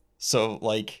play. So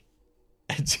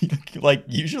it's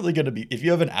usually gonna be, if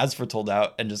you have an As Foretold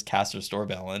out and just cast Restore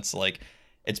Balance,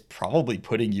 it's probably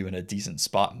putting you in a decent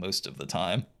spot most of the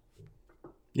time.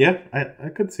 Yeah, I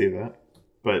could see that,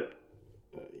 but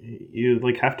you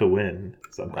have to win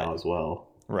somehow as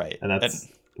well, right? And that's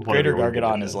Greater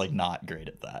Gargadon is not great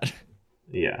at that.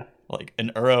 Yeah.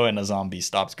 An Uro and a zombie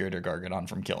stops Greater Gargadon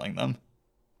from killing them.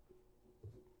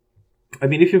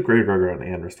 If you have Greater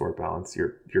Gargadon and Restore Balance,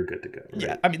 you're good to go.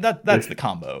 Right? Yeah, that's the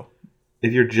combo.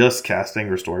 If you're just casting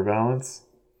Restore Balance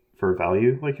for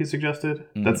value, like you suggested,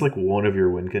 that's one of your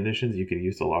win conditions you can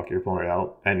use to lock your opponent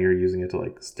out, and you're using it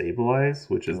to stabilize,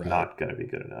 which is not going to be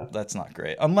good enough. That's not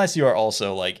great, unless you are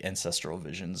also Ancestral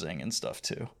Visionsing and stuff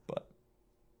too. But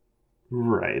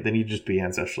right, then you just be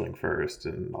Ancestraling first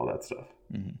and all that stuff.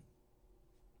 Mm-hmm.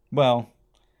 Well,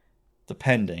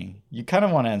 depending. You kind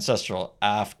of want Ancestral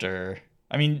after.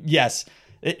 Yes,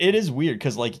 it is weird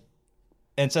because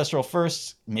Ancestral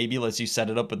first maybe lets you set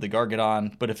it up with the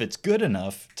Gargadon, but if it's good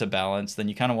enough to balance, then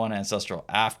you kind of want Ancestral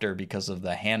after because of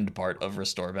the hand part of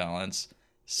Restore Balance.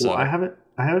 So I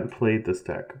haven't played this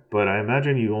deck, but I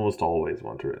imagine you almost always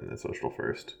want to run Ancestral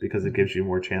first because it gives you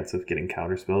more chance of getting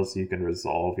counter spells, so you can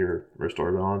resolve your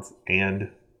Restore Balance, and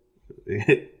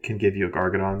it can give you a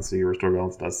Gargadon, so your Restore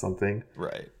Balance does something.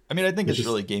 Right. I think it's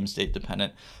really game state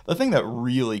dependent. The thing that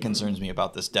really concerns me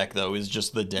about this deck, though, is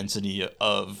just the density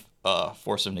of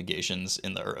Force of Negations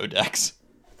in the Uro decks.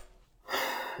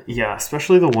 Yeah,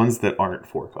 especially the ones that aren't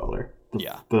 4-color.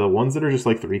 Yeah. The ones that are just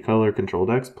 3-color control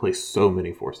decks play so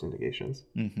many Force of Negations.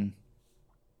 Mm-hmm.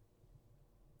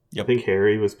 Yep. I think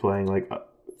Harry was playing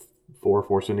 4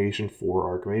 Force of Negation,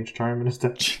 4 Archmage Charm in his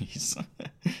deck. Jeez.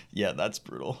 Yeah, that's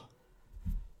brutal.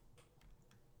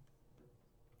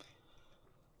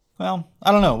 Well,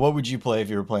 I don't know. What would you play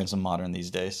if you were playing some Modern these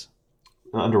days?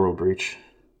 Underworld Breach.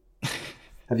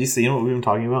 Have you seen what we've been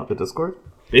talking about in the Discord?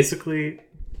 Basically,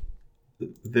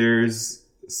 there's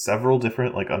several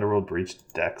different Underworld Breach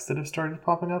decks that have started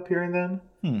popping up here and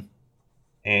then.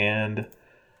 And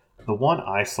the one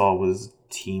I saw was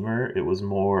Teamer. It was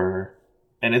more...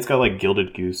 And it's got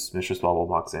Gilded Goose, Mistress Bauble,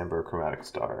 Mox Amber, Chromatic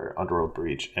Star, Underworld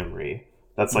Breach, Emry.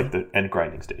 That's the... And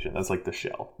Grinding Station. That's the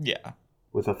shell. Yeah.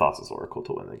 With a Thassa's Oracle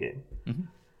to win the game.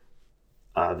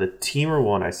 Mm-hmm. The Teamer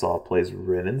one I saw plays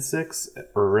Rin and 6,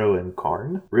 Uro and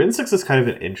Karn. Rin and 6 is kind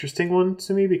of an interesting one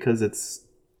to me because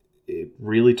it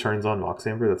really turns on Mox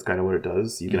Amber. That's kind of what it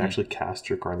does. You can actually cast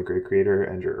your Karn the Great Creator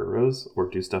and your Uros, or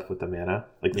do stuff with the mana.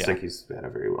 This deck uses mana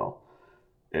very well.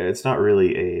 It's not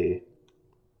really a...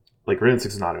 Rin and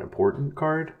 6 is not an important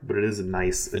card, but it is a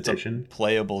nice addition. It's a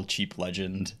playable cheap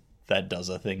legend that does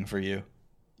a thing for you.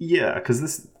 Yeah,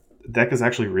 because deck is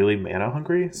actually really mana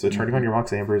hungry, so turning on Mhm. your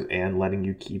Mox Ambers and letting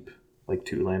you keep like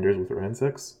 2 landers with Ren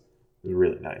 6 is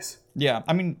really nice. Yeah,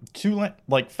 I mean,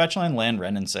 like fetch land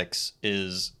Ren and 6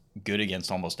 is good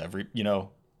against almost every,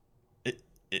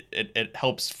 it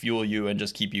helps fuel you and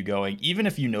just keep you going. Even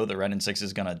if you know the Ren and 6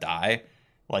 is gonna die,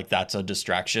 like that's a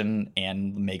distraction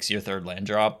and makes your third land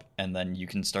drop, and then you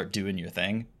can start doing your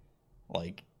thing.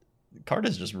 Like, the card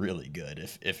is just really good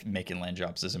if making land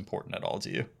drops is important at all to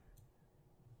you.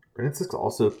 Ren 6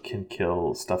 also can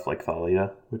kill stuff like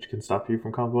Thalia, which can stop you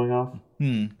from comboing off.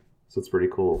 Hmm. So it's pretty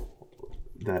cool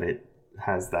that it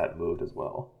has that mode as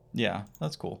well. Yeah,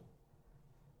 that's cool.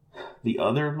 The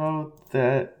other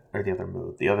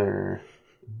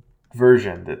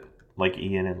version that like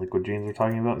Ian and Liquid Jeans were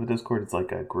talking about in the Discord, it's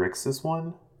like a Grixis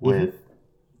one with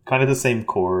kind of the same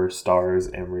core, stars,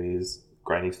 Emrys,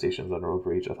 grinding stations, Underworld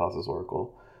Breach, Athos'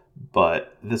 Oracle.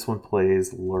 But this one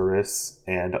plays Luris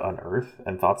and Unearth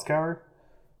and Thought Scour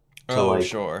to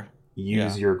Sure.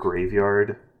 use Yeah. your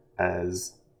graveyard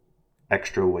as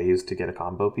extra ways to get a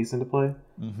combo piece into play.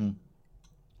 Mm-hmm.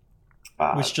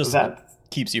 Which just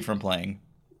keeps you from playing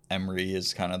Emery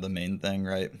is kind of the main thing,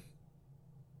 right?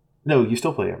 No, you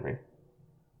still play Emry.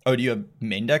 Oh, do you have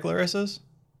main deck Lurises?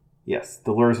 Yes,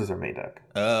 the Luris is our main deck.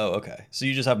 Oh, okay. So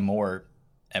you just have more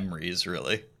Emrys,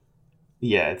 really.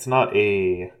 Yeah, it's not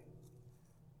a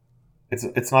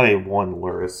one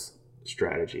Luris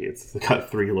strategy. It's got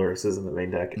 3 Lurises in the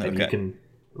main deck, and you can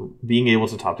being able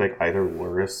to top deck either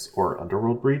Luris or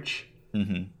Underworld Breach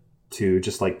to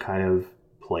just like kind of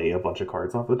play a bunch of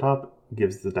cards off the top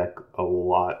gives the deck a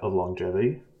lot of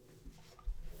longevity.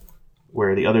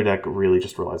 Where the other deck really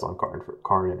just relies on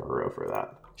Karn and Uro for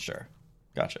that. Sure.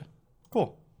 Gotcha.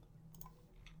 Cool.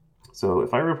 So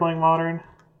if I were playing Modern,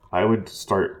 I would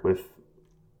start with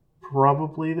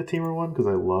probably the Teamer one because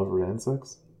I love Ren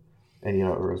 6. And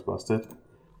Uro's busted.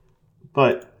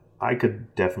 But I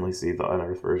could definitely see the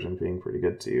Unearth version being pretty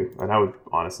good too. And I would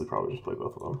honestly probably just play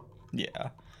both of them.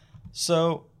 Yeah.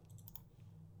 So,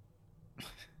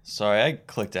 sorry, I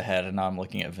clicked ahead and now I'm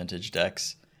looking at vintage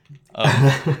decks.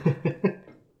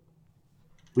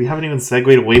 We haven't even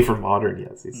segued away from Modern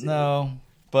yet. CC. No,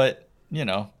 but,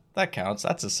 that counts.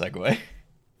 That's a segue.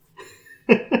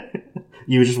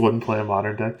 You just wouldn't play a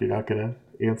Modern deck? You're not going to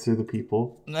answer the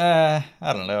people? I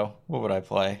don't know. What would I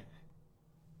play?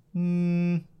 I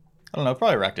don't know.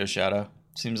 Probably Rakdos Shadow.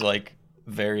 Seems like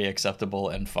very acceptable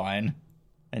and fine.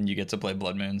 And you get to play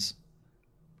Blood Moons.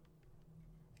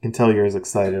 I can tell you're as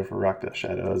excited for Rakdos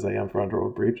Shadow as I am for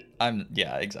Underworld Breach.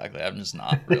 Yeah, exactly. I'm just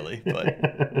not really,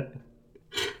 but...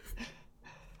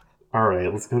 All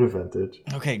right, let's go to Vintage.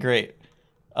 Okay, great.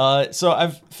 So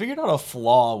I've figured out a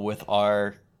flaw with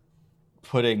our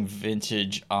putting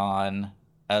Vintage on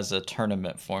as a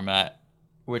tournament format,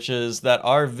 which is that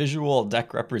our visual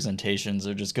deck representations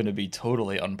are just going to be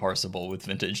totally unparsable with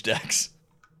Vintage decks.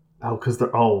 Oh, because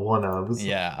they're all one-ofs.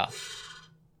 Yeah.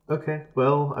 Okay,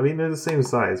 well, I mean, they're the same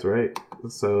size, right?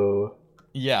 So...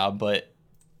 Yeah, but,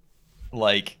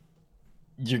 like,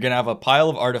 you're going to have a pile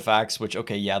of artifacts, which,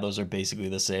 okay, yeah, those are basically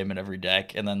the same in every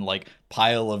deck, and then, like,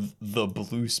 pile of the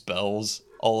blue spells,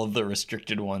 all of the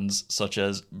restricted ones, such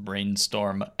as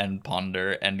Brainstorm and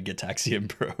Ponder and Gitaxian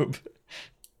Probe.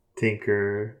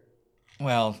 Tinker.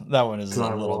 Well, that one is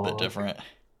a little bit different.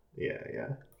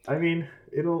 Yeah. I mean,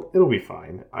 it'll be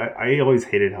fine. I always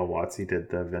hated how WotC did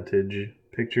the Vintage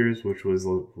pictures, which was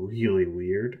really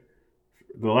weird.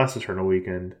 The last Eternal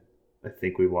Weekend, I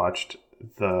think we watched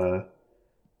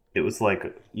it was like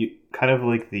kind of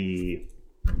like the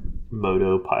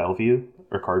Moto pile view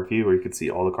or card view where you could see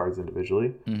all the cards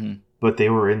individually, but they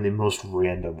were in the most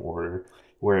random order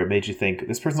where it made you think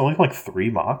this person's only like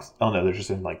 3 mocks. Oh no, they're just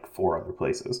in like 4 other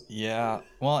places. Yeah,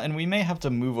 well, and we may have to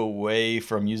move away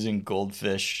from using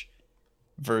Goldfish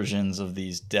versions of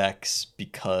these decks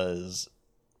because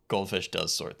Goldfish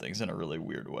does sort things in a really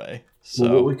weird way. So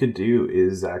well, what we could do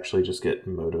is actually just get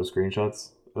Moto screenshots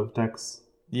of decks.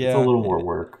 Yeah, it's a little more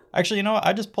work. Actually, you know what?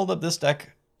 I just pulled up this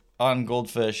deck on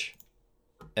Goldfish,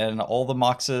 and all the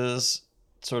moxes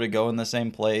sort of go in the same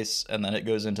place, and then it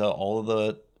goes into all of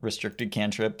the restricted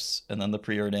cantrips, and then the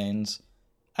preordains.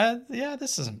 Yeah,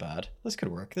 this isn't bad. This could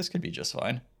work. This could be just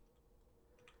fine.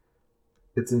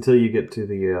 It's until you get to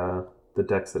the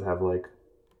decks that have like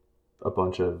a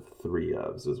bunch of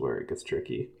 3-ofs is where it gets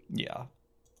tricky. Yeah.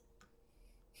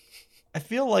 I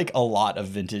feel like a lot of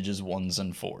vintage is 1s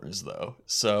and 4s, though.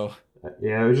 So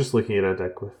yeah, I was just looking at a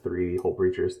deck with 3 Hull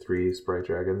Breachers, 3 Sprite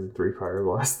Dragons, and 3 Fire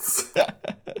Blasts.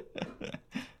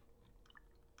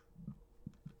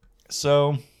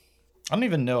 So I don't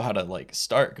even know how to like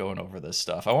start going over this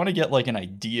stuff. I want to get like an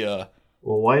idea.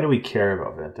 Well, why do we care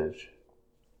about Vintage?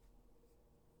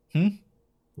 Hmm?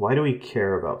 Why do we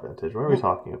care about vintage? Why are we Well,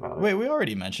 talking about it? wait, we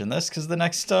already mentioned this because the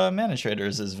next Mana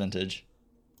Traders is vintage.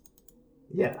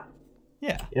 Yeah.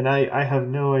 Yeah, And I have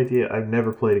no idea. I've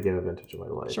never played a game of vintage in my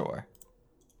life. sure.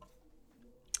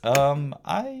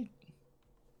 I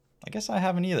guess I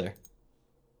haven't either.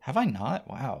 Have I not?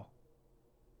 Wow.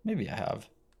 Maybe I have,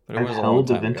 but it I've was a long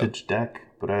held a time ago. vintage deck,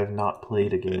 but I have not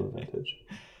played a game of vintage.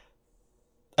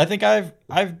 I think I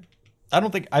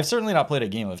don't think I've certainly not played a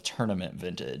game of tournament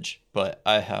vintage, but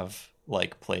I have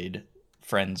like played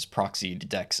friends proxied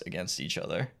decks against each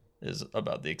other is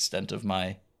about the extent of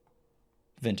my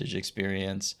vintage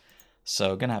experience.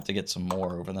 So gonna have to get some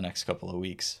more over the next couple of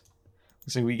weeks.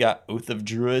 So we got Oath of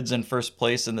Druids in first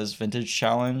place in this vintage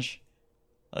challenge,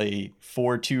 a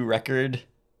 4-2 record.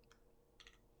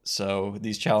 So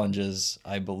these challenges,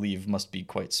 I believe, must be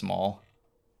quite small.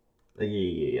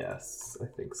 Yes, I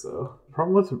think so. The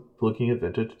problem with looking at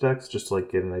vintage decks, just to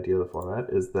like get an idea of the format,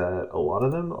 is that a lot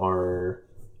of them are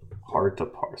hard to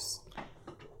parse.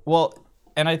 Well,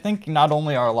 and I think not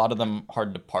only are a lot of them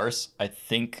hard to parse, I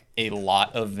think a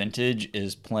lot of vintage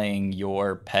is playing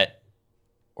your pet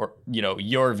or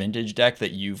your vintage deck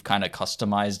that you've kind of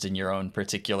customized in your own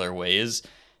particular ways.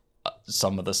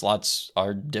 Some of the slots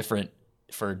are different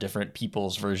for different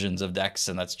people's versions of decks,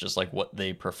 and that's just like what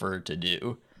they prefer to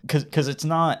do. Because it's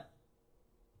not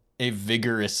a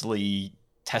vigorously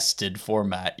tested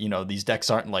format. These decks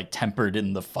aren't like tempered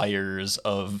in the fires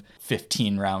of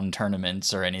 15 round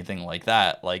tournaments or anything like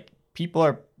that. Like people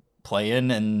are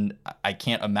playing, and I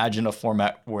can't imagine a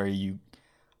format where you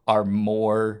are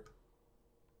more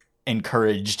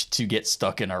encouraged to get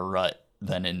stuck in a rut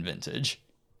than in vintage.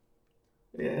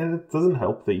 And it doesn't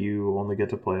help that you only get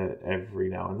to play it every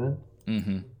now and then.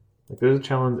 Mm-hmm. Like there's a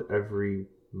challenge every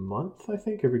month, I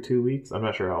think, every 2 weeks. I'm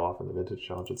not sure how often the vintage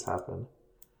challenges happen.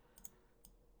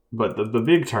 But the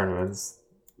big tournaments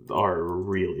are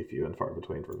really few and far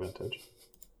between for vintage.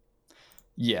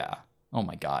 Yeah. Oh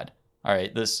my god. All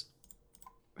right, this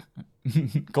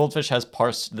Goldfish has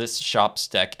parsed this shop's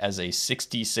deck as a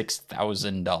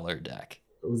 $66,000 deck.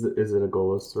 Is it a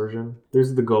Golos version?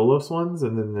 There's the Golos ones,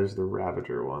 and then there's the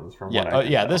Ravager ones. From Yeah. what Oh, I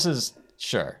can yeah. tell. This is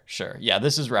sure. Yeah,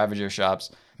 this is Ravager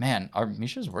shops. Man, are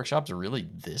Misha's workshops really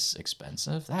this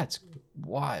expensive? That's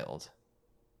wild.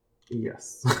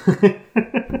 Yes.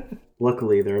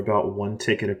 Luckily, they're about one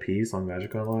ticket a piece on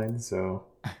Magic Online, so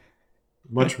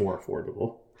much more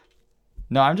affordable.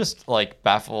 No, I'm just like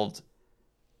baffled.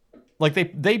 Like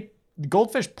they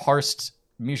Goldfish parsed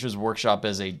Misha's workshop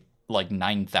as a like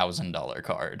 $9,000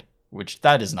 card, which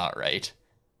that is not right.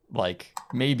 Like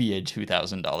maybe a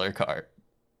 $2,000 card.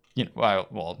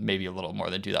 Well, maybe a little more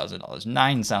than $2,000.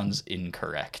 9 sounds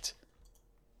incorrect.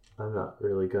 I'm not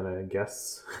really gonna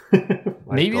guess.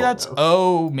 Maybe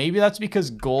that's because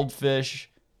Goldfish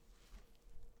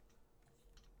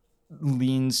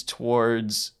leans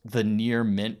towards the near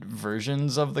mint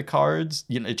versions of the cards.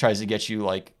 It tries to get you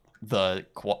like the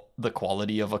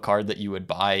quality of a card that you would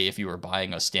buy if you were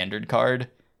buying a standard card,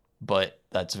 but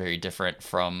that's very different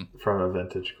from a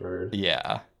vintage card.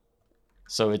 Yeah.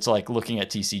 So it's like looking at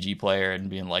TCG Player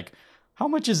and being like, how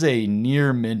much is a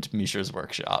near mint Mishra's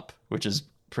Workshop, which is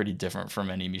pretty different from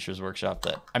any Mishra's Workshop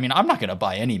that I'm not going to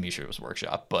buy any Mishra's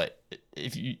Workshop, but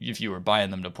if you were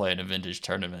buying them to play in a vintage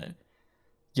tournament,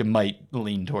 you might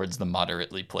lean towards the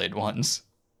moderately played ones.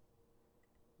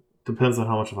 Depends on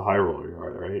how much of a high roller you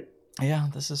are, right? Yeah,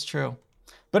 this is true.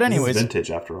 But anyways, this is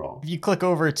vintage after all. If you click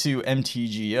over to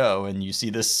MTGO and you see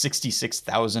this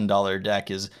 $66,000 deck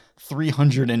is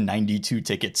 392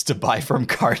 tickets to buy from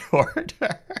Card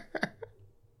Hoarder.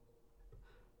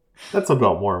 That's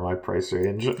about more of my price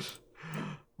range.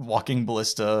 Walking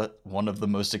Ballista, one of the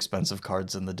most expensive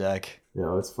cards in the deck.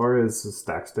 As far as the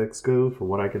stack sticks go, from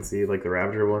what I can see, like the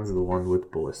Ravager ones are the one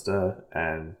with Ballista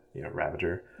and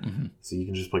Ravager. Mm-hmm. So you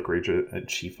can just like reach a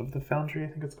Chief of the Foundry, I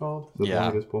think it's called. Yeah.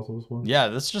 One? Yeah,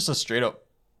 that's just a straight up.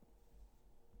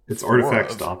 It's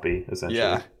artifact stompy,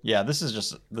 essentially. Yeah. This is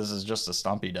just a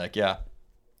stompy deck. Yeah,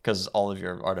 because all of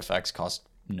your artifacts cost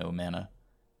no mana.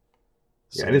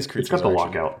 So it's got the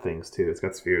lockout things too. It's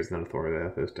got spheres and then Authority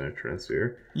Athos and a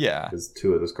Transphere. Yeah. Because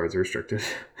 2 of those cards are restricted.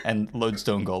 And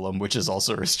Lodestone Golem, which is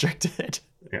also restricted.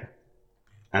 Yeah.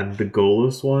 And the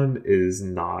Golos one is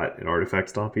not an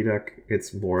artifact stompy deck.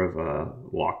 It's more of a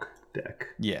lock deck.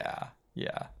 Yeah,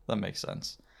 that makes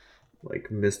sense.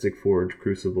 Like Mystic Forge,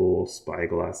 Crucible,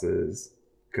 Spyglasses,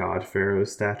 God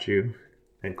Pharaoh's statue,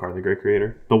 and Karn the Great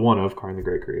Creator. The one of Karn the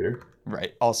Great Creator.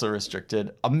 Right, also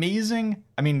restricted. Amazing.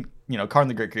 Karn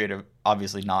the Great Creator,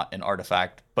 obviously not an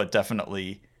artifact, but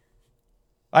definitely...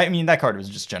 that card was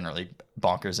just generally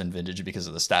bonkers in vintage because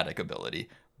of the static ability.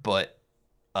 But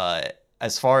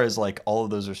as far as like all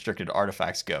of those restricted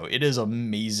artifacts go, it is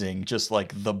amazing just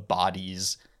like the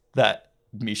bodies that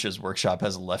Misha's Workshop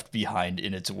has left behind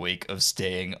in its wake of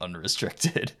staying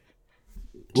unrestricted.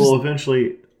 Well,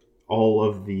 eventually, all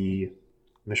of the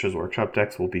Mishra's Workshop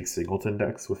decks will be singleton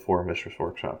decks with 4 Mishra's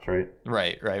Workshops, right?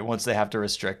 Right. Once they have to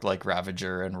restrict like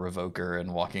Ravager and Revoker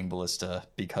and Walking Ballista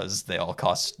because they all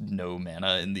cost no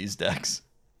mana in these decks.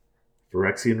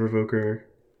 Phyrexian Revoker.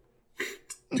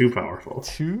 Too powerful.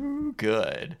 Too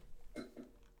good.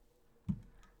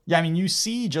 Yeah, I mean, you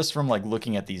see just from like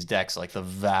looking at these decks, like the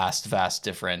vast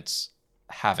difference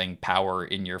having power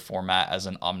in your format as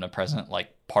an omnipresent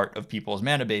like part of people's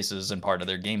mana bases and part of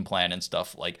their game plan and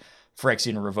stuff. Like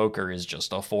Phyrexian Revoker is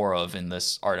just a 4 of in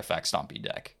this artifact stompy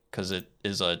deck because it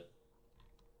is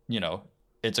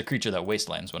it's a creature that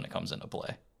wastelands when it comes into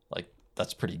play. Like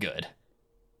that's pretty good.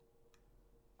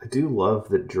 I do love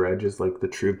that Dredge is like the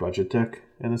true budget deck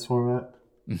in this format.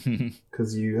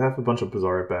 Because you have a bunch of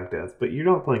Bazaar at Baghdad, but you're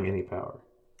not playing any power.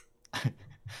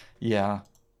 Yeah.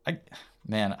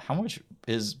 How much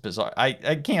is Bazaar?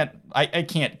 I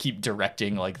can't keep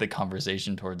directing like the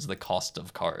conversation towards the cost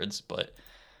of cards, but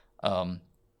the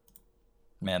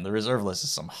reserve list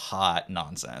is some hot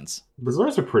nonsense.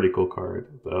 Bazaar's a pretty cool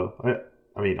card, though.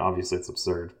 I mean, obviously it's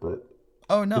absurd, but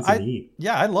oh no, it's neat.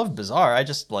 Yeah, I love Bazaar. I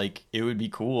just like it would be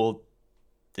cool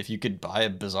if you could buy a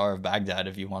Bazaar of Baghdad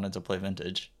if you wanted to play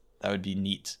Vintage. That would be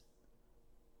neat.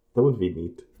 That would be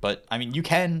neat. But I mean, you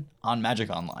can on Magic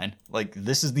Online. Like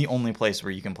this is the only place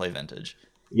where you can play Vintage.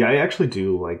 Yeah, I actually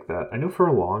do like that. I know for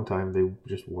a long time they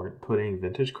just weren't putting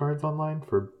Vintage cards online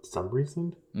for some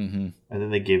reason. Mm-hmm. And then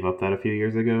they gave up that a few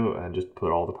years ago and just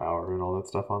put all the power and all that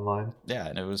stuff online. Yeah,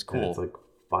 and it was cool. And it's like,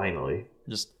 finally.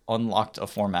 Just unlocked a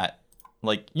format.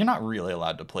 Like, you're not really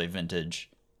allowed to play Vintage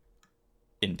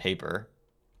in paper.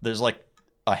 There's like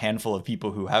a handful of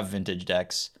people who have Vintage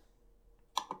decks.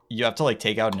 You have to like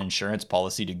take out an insurance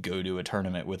policy to go to a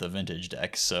tournament with a Vintage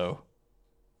deck, so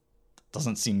it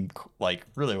doesn't seem like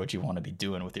really what you want to be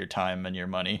doing with your time and your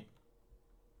money.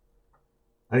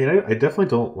 I mean, I definitely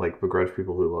don't like begrudge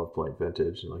people who love playing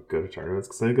Vintage and like go to tournaments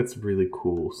because I think it's a really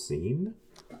cool scene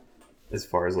as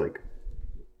far as like...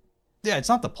 Yeah, it's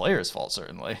not the player's fault,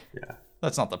 certainly. Yeah.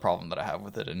 That's not the problem that I have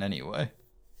with it in any way.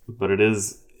 But it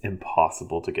is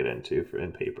impossible to get into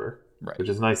in paper. Right. Which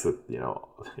is nice that,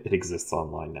 it exists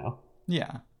online now.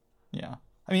 Yeah.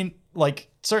 I mean, like,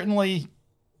 certainly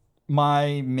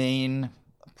my main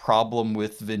problem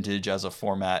with Vintage as a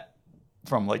format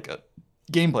from, like, a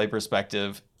gameplay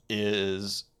perspective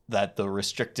is that the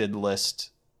restricted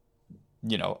list,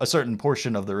 a certain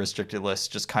portion of the restricted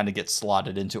list just kind of gets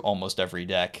slotted into almost every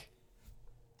deck.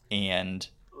 And,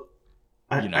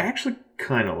 I actually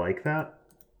kind of like that.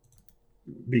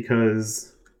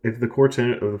 Because... if the core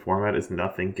tenet of the format is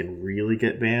nothing can really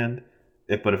get banned,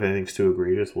 but if anything's too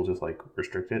egregious, we'll just like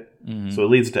restrict it. Mm-hmm. So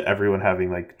it leads to everyone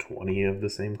having like 20 of the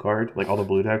same card. Like all the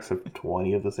blue decks have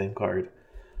 20 of the same card.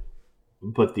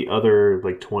 But the other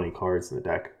like 20 cards in the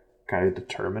deck kind of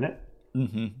determine it.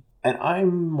 Mm-hmm. And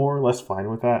I'm more or less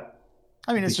fine with that.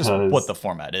 I mean, it's just what the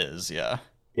format is, yeah.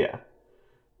 Yeah.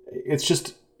 It's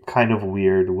just kind of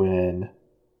weird when...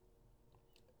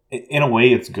 in a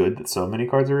way, it's good that so many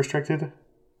cards are restricted.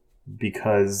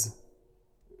 Because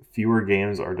fewer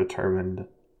games are determined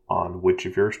on which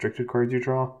of your restricted cards you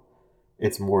draw.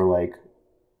 It's more like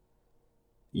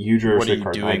you drew a restricted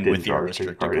card, I didn't draw a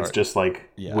restricted card. It's just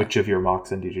like which of your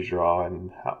Moxen did you draw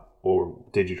and how, or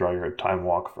did you draw your Time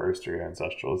Walk first or your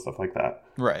Ancestral and stuff like that.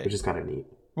 Right. Which is kind of neat.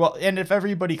 Well, and if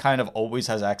everybody kind of always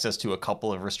has access to a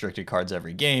couple of restricted cards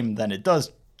every game, then it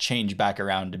does change back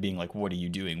around to being like, what are you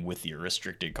doing with your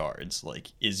restricted cards?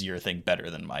 Like, is your thing better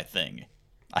than my thing?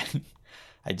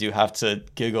 I do have to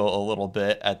giggle a little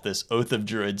bit at this Oath of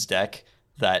Druids deck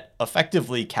that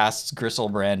effectively casts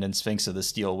Gristlebrand and Sphinx of the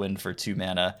Steel Wind for 2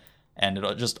 mana, and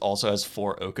it just also has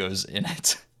 4 Okos in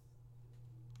it.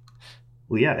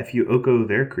 Well, yeah, if you Oko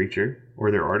their creature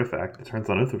or their artifact, it turns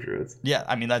on Oath of Druids. Yeah,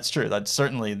 I mean, that's true. That's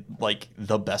certainly like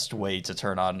the best way to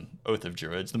turn on Oath of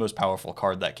Druids, the most powerful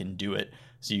card that can do it.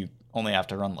 So you only have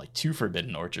to run like 2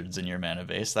 Forbidden Orchards in your mana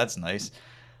base. That's nice.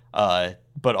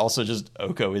 But also just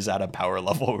Oko is at a power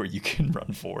level where you can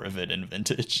run 4 of it in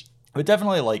Vintage. But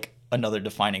definitely like another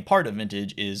defining part of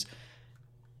Vintage is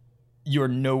you're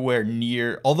nowhere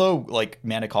near, although like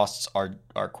mana costs are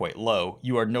quite low,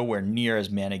 you are nowhere near as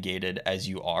mana gated as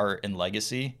you are in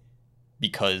Legacy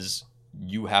because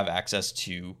you have access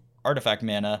to artifact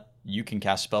mana, you can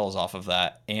cast spells off of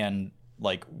that, and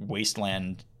like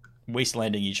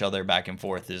wastelanding each other back and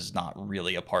forth is not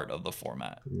really a part of the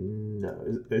format. No.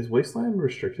 Is Wasteland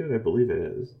restricted? I believe it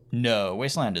is. No,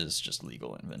 Wasteland is just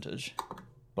legal in Vintage.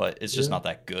 but it's just not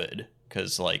that good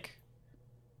because like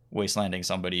wastelanding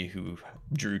somebody who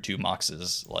drew 2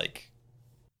 moxes like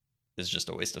is just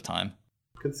a waste of time.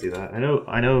 Could see that. I know.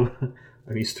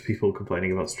 I'm used to people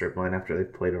complaining about strip mine after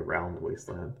they've played a round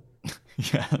wasteland.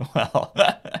 Yeah, well,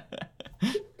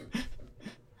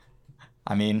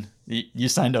 I mean, you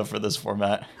signed up for this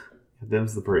format.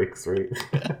 Them's the breaks, right?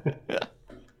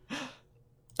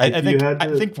 I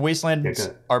think wastelands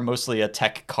are mostly a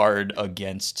tech card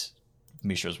against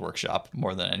Mishra's Workshop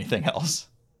more than anything else.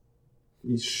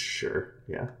 Sure,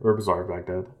 yeah. Or Bazaar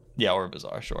Baghdad. Yeah, or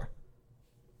Bazaar, sure.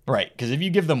 Right, because if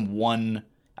you give them one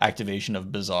activation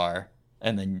of Bazaar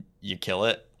and then you kill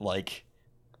it, like,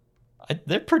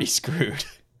 they're pretty screwed.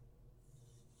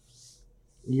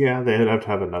 Yeah, they'd have to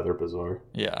have another Bazaar.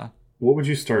 Yeah. What would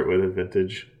you start with at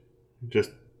Vintage?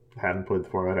 Just hadn't played the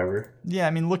format ever? Yeah,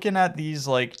 I mean, looking at these,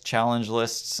 like, challenge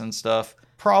lists and stuff,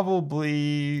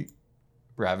 probably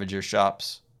Ravager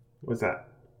shops. What's that?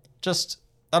 Just,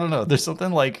 I don't know, there's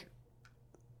something like...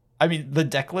 I mean, the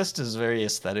deck list is very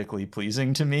aesthetically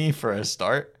pleasing to me for a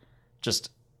start. Just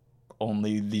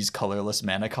only these colorless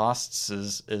mana costs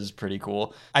is pretty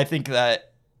cool. I think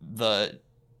that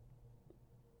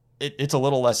it's a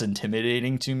little less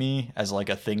intimidating to me as like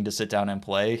a thing to sit down and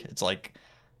play. It's like,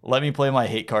 let me play my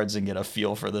hate cards and get a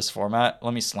feel for this format.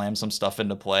 Let me slam some stuff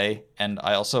into play. And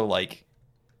I also like,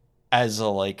 as a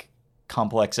like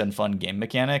complex and fun game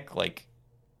mechanic, like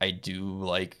I do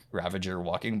like Ravager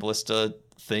Walking Ballista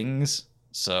things.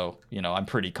 So, you know, I'm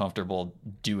pretty comfortable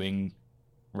doing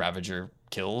Ravager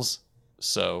kills.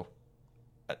 So,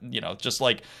 you know, just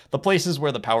like the places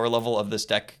where the power level of this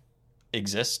deck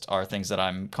exist are things that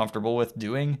I'm comfortable with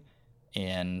doing.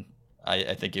 And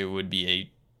I think it would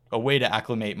be a way to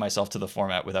acclimate myself to the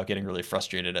format without getting really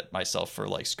frustrated at myself for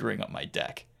like screwing up my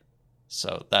deck.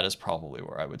 So that is probably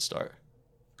where I would start.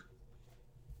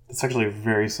 It's actually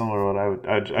very similar to what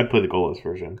I'd play the goalless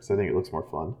version because I think it looks more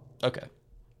fun. Okay.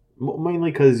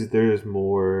 Mainly because there's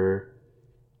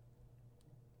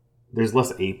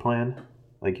less A plan.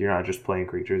 Like, you're not just playing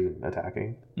creatures and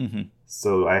attacking. Mm-hmm.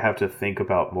 So I have to think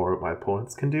about more what my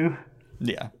opponents can do.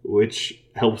 Yeah. Which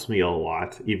helps me a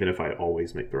lot, even if I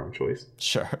always make the wrong choice.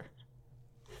 Sure.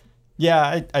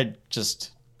 Yeah, I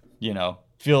just, you know,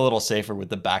 feel a little safer with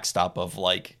the backstop of,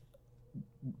 like,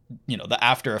 you know, the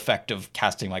after effect of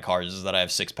casting my cards is that I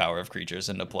have 6 power of creatures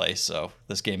into play, so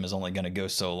this game is only going to go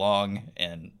so long,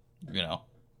 and, you know,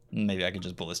 maybe I could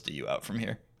just ballista you out from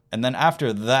here. And then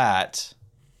after that...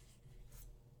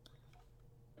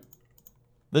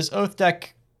 This Oath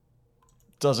deck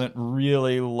doesn't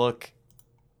really look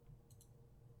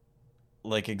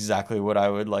like exactly what I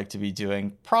would like to be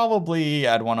doing. Probably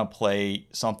I'd want to play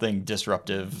something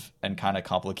disruptive and kind of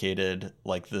complicated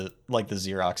like the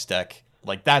Xerox deck.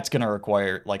 Like that's going to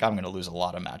require, like I'm going to lose a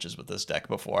lot of matches with this deck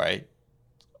before I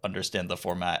understand the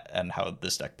format and how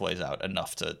this deck plays out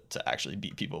enough to actually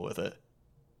beat people with it.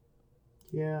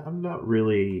 Yeah, I'm not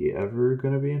really ever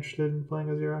going to be interested in playing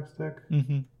a Xerox deck.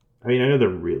 Mm-hmm. I mean, I know they're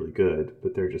really good,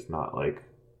 but they're just not, like,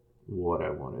 what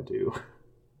I want to do.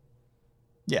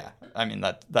 Yeah, I mean,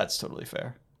 that's totally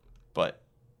fair. But...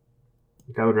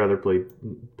 Like, I would rather play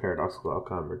Paradoxical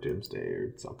Outcome or Doomsday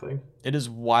or something. It is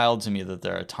wild to me that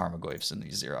there are Tarmogoyfs in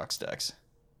these Xerox decks.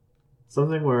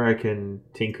 Something where I can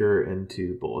tinker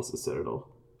into Bolas' Citadel.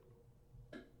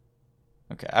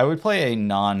 Okay, I would play a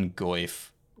non-Goyf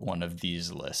one of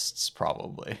these lists,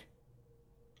 probably.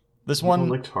 This one...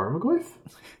 like Tarmogoyf?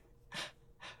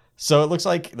 So it looks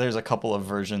like there's a couple of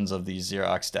versions of these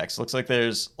Xerox decks. Looks like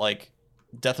there's like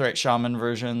Deathrite Shaman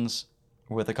versions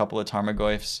with a couple of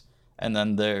Tarmogoyfs, and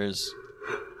then there's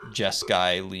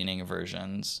Jeskai leaning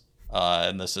versions.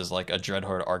 And this is like a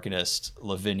Dreadhorde Arcanist,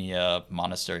 Lavinia,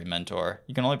 Monastery Mentor.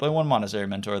 You can only play one Monastery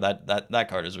Mentor. That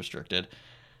card is restricted.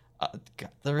 God,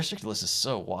 the restricted list is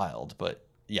so wild, but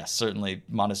yes, certainly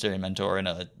Monastery Mentor in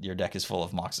your deck is full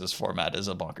of Mox's format is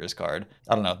a bonkers card.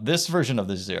 I don't know. This version of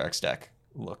the Xerox deck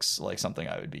looks like something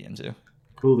I would be into.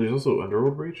 Cool, there's also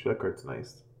Underworld Breach. That card's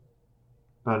nice.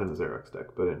 Not in the Xerox deck,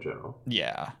 but in general.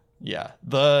 Yeah.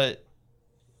 The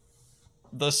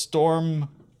Storm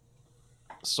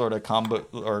sort of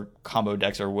combo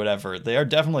decks or whatever, they are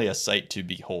definitely a sight to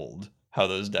behold how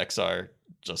those decks are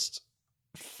just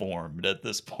formed at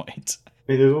this point.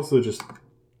 I mean, there's also just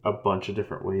a bunch of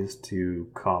different ways to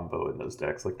combo in those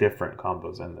decks, like different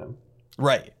combos in them.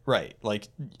 Right. Like,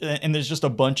 and there's just a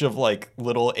bunch of like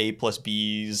little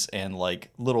A+Bs and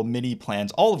like little mini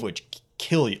plans, all of which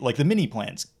kill you. Like the mini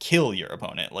plans kill your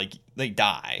opponent. Like they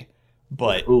die.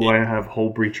 But I have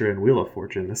Hull Breacher and Wheel of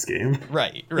Fortune in this game.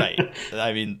 Right.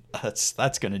 I mean,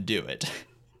 that's gonna do it.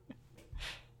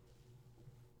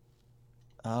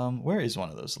 Where is one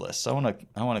of those lists? I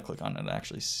wanna click on it and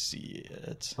actually see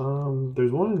it.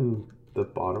 There's one in the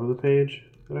bottom of the page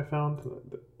that I found.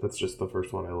 That's just the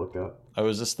first one I looked at. Oh,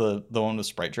 is this the one with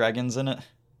sprite dragons in it?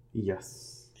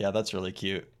 Yes. Yeah, that's really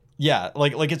cute. Yeah,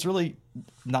 like it's really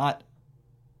not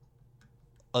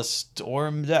a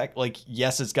storm deck. Like,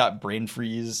 yes, it's got brain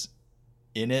freeze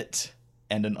in it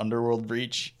and an underworld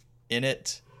breach in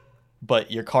it,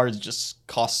 but your cards just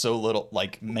cost so little.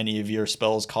 Like, many of your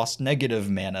spells cost negative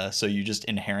mana, so you just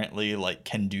inherently like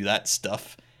can do that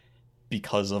stuff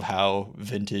because of how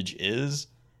vintage is.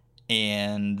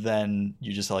 And then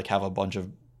you just like have a bunch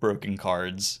of broken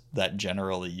cards that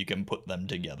generally you can put them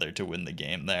together to win the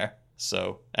game there.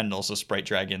 So, and also sprite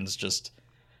dragons just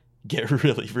get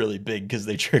really, really big because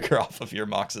they trigger off of your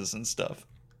moxes and stuff.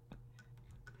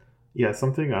 Yeah,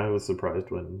 something I was surprised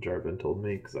when Jarvan told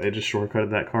me, because I just shortcutted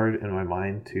that card in my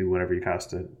mind to whenever you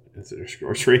cast it, it's a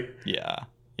sorcery. Yeah.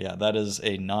 Yeah, that is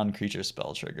a non-creature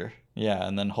spell trigger. Yeah,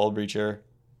 and then Hull Breacher,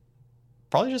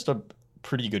 probably just a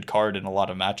pretty good card in a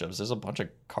lot of matchups. There's a bunch of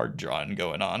card drawing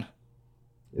going on.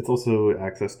 It's also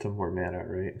access to more mana,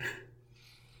 right?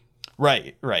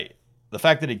 Right. The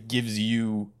fact that it gives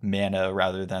you mana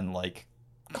rather than like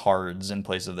cards in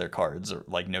place of their cards, or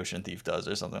like Notion Thief does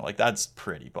or something, like that's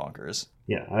pretty bonkers.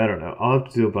 Yeah, I don't know. I'll have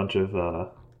to do a bunch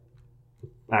of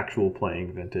actual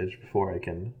playing Vintage before I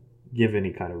can give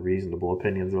any kind of reasonable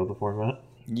opinions about the format.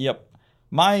 Yep.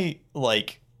 My,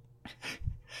 like,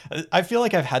 I feel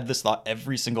like I've had this thought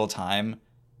every single time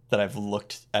that I've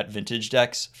looked at vintage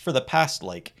decks for the past,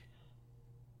 like,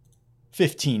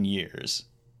 15 years,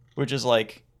 which is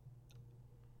like,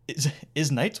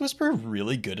 is Night's Whisper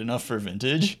really good enough for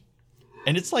vintage?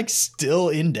 And it's like still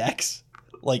in decks,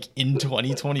 like in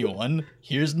 2021.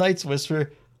 Here's Night's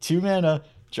Whisper, 2 mana,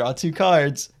 draw 2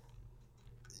 cards.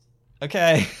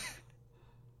 Okay.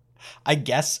 I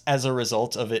guess as a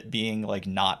result of it being like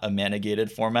not a mana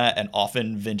gated format, and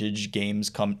often vintage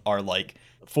games are like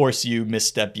force you,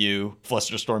 misstep you,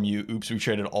 flusterstorm you, oops, we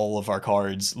traded all of our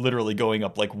cards. Literally going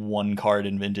up like 1 card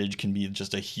in vintage can be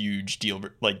just a huge deal,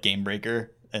 like game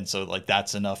breaker. And so like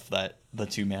that's enough that the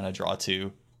 2 mana draw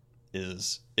 2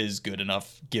 is good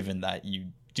enough, given that you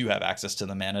do have access to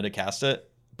the mana to cast it.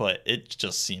 But it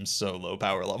just seems so low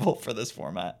power level for this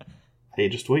format. Hey,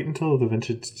 just wait until the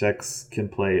vintage decks can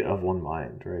play of one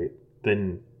mind, right?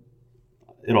 Then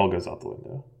it all goes out the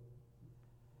window.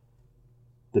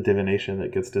 The divination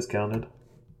that gets discounted.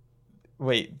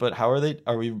 Wait, but how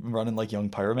are we running like Young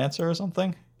Pyromancer or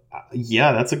something?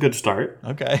 Yeah, that's a good start.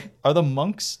 Okay. Are the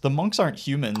monks aren't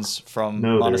humans from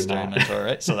No, Monastery Mentor,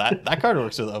 right? So that card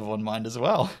works with of one mind as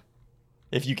well.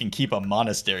 If you can keep a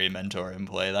Monastery Mentor in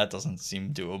play, that doesn't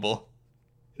seem doable.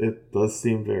 It does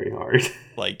seem very hard.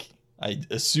 Like, I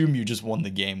assume you just won the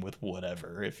game with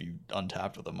whatever if you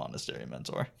untapped with a Monastery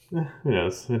Mentor. Who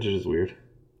knows? Vintage is weird.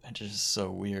 Vintage is so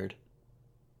weird.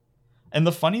 And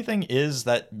the funny thing is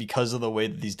that because of the way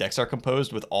that these decks are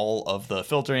composed with all of the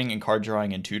filtering and card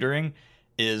drawing and tutoring,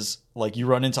 is like you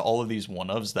run into all of these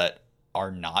one-ofs that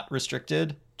are not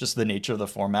restricted. Just the nature of the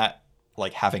format,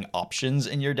 like having options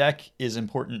in your deck is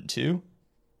important too.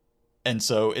 And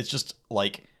so it's just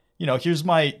like, here's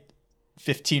my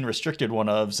 15 restricted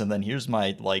one-ofs, and then here's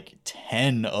my like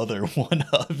 10 other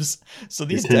one-ofs. So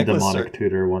these 10 deck lists demonic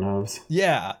tutor one-ofs.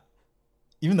 Yeah.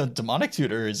 Even though demonic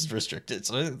tutor is restricted.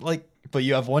 So like, but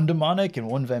you have 1 demonic and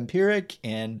 1 vampiric,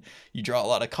 and you draw a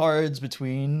lot of cards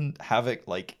between havoc.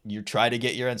 Like you try to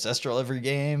get your ancestral every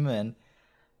game, and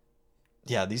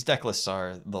yeah, these deck lists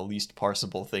are the least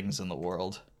parsable things in the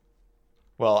world.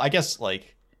 Well, I guess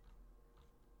like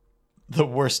the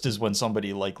worst is when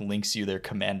somebody like links you their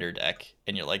commander deck,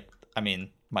 and you're like, I mean,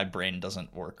 my brain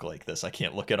doesn't work like this. I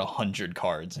can't look at 100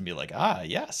 cards and be like,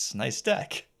 yes, nice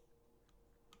deck.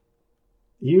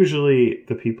 Usually,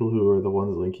 the people who are the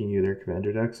ones linking you their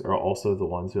commander decks are also the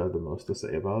ones who have the most to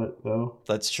say about it, though.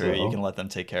 That's true. So, you can let them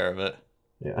take care of it.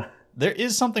 Yeah. There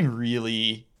is something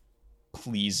really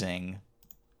pleasing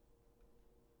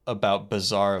about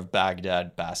Bazaar of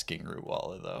Baghdad Basking Root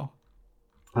Walla, though.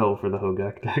 Oh, for the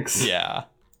Hogak decks? Yeah.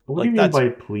 What do you mean by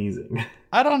pleasing?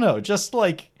 I don't know. Just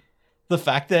like the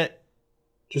fact that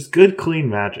just good, clean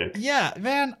magic. Yeah,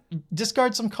 man.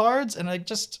 Discard some cards, and I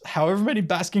just, however many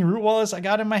Basking Root Wallas I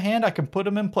got in my hand, I can put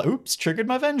them in play. Oops, triggered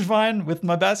my Vengevine with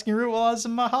my Basking Root Wallas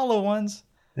and my hollow ones.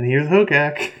 And here's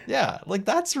Hogak. Yeah, like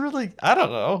that's really, I don't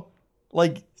know.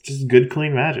 Like, it's just good,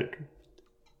 clean magic.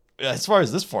 As far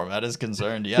as this format is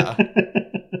concerned, yeah.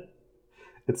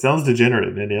 It sounds degenerate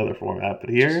in any other format, but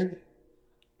here...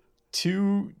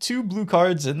 Two blue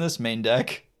cards in this main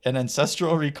deck, an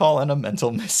Ancestral Recall and a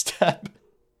Mental Misstep.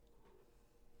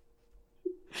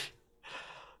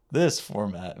 This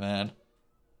format, man.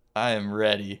 I am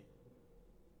ready.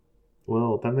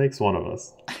 Well, that makes one of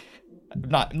us. I'm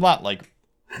not like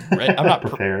I'm not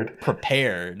prepared.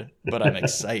 Prepared, but I'm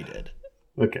excited.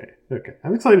 Okay.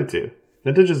 I'm excited too.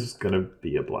 Vintage is going to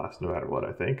be a blast no matter what,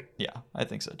 I think. Yeah, I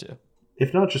think so too.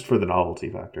 If not just for the novelty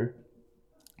factor.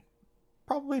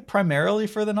 Probably primarily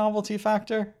for the novelty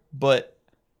factor, but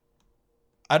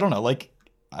I don't know, like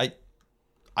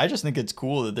I just think it's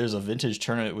cool that there's a vintage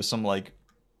tournament with some like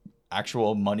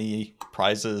actual money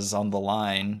prizes on the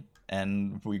line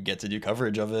and we get to do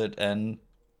coverage of it, and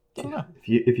I don't know.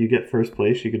 If you get first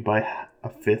place, you could buy a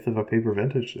fifth of a paper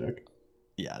vintage deck.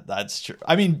 Yeah, that's true.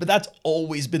 I mean, but that's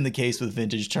always been the case with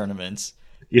vintage tournaments.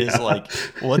 Yeah. Is like,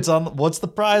 what's the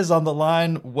prize on the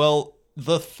line? Well,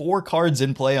 the 4 cards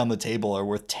in play on the table are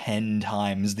worth 10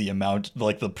 times the amount,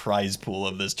 like the prize pool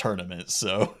of this tournament.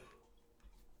 So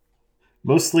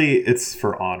mostly it's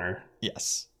for honor.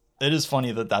 yes, it is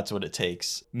funny that that's what it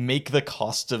takes. Make the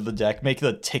cost of the deck, make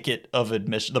the ticket of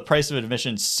admission, the price of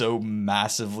admission so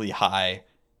massively high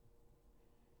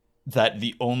that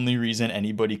the only reason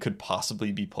anybody could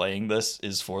possibly be playing this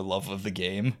is for love of the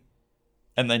game.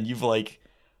 And then you've like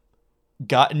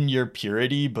gotten your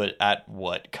purity, but at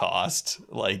what cost?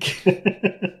 Like,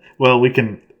 well, we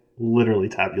can literally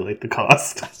tabulate the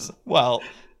cost. well,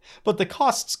 but the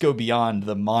costs go beyond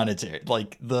the monetary.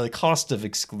 Like, the cost of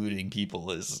excluding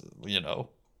people is,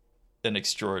 an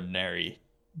extraordinary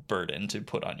burden to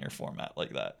put on your format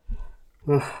like that.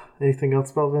 Anything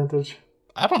else about Vintage?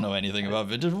 I don't know anything about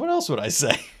Vintage. What else would I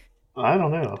say? I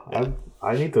don't know. Yeah.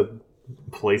 I need to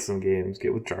play some games,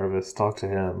 get with Jarvis, talk to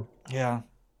him. Yeah.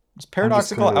 Is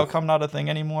paradoxical outcome not a thing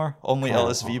anymore? Only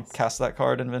LSV cast that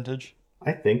card in Vintage?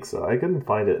 I think so. I couldn't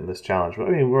find it in this challenge, but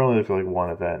I mean, we're only for like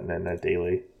one event and then a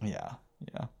daily. Yeah.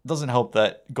 It doesn't help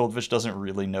that Goldfish doesn't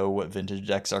really know what vintage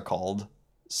decks are called.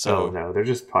 So no, they're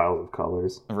just piles of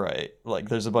colors. Right. Like,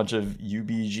 there's a bunch of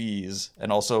UBGs,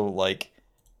 and also like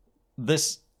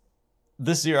this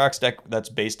Xerox deck that's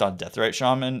based on Deathrite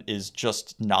Shaman is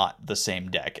just not the same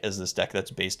deck as this deck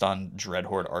that's based on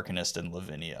Dreadhorde Arcanist and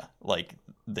Lavinia. Like,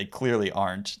 they clearly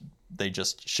aren't. They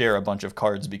just share a bunch of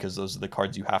cards because those are the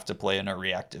cards you have to play in a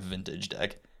reactive vintage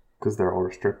deck. Because they're all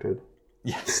restricted.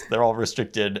 Yes, they're all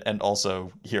restricted, and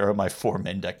also here are my 4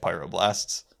 main deck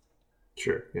Pyroblasts.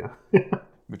 Sure, yeah.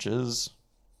 Which is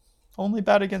only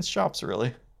bad against shops,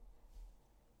 really.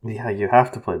 Yeah, you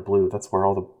have to play blue. That's where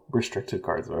all the restricted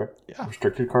cards are. Yeah.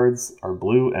 Restricted cards are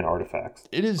blue and artifacts.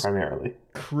 It is primarily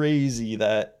crazy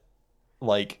that,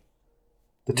 like,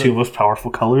 the 2 most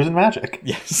powerful colors in Magic.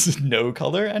 Yes, no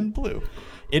color and blue.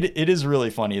 It is really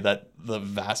funny that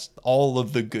all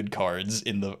of the good cards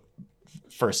in the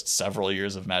first several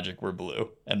years of Magic were blue,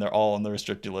 and they're all on the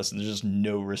restricted list, and there's just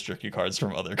no restricted cards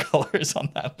from other colors on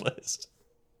that list.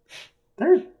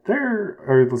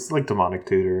 It's like Demonic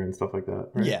Tutor and stuff like that,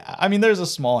 right? Yeah, I mean, there's a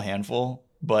small handful,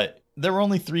 but there were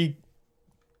only 3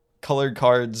 colored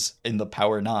cards in the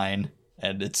Power 9,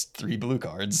 and it's 3 blue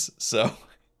cards, so...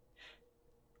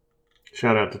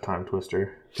 Shout out to Time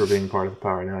Twister for being part of the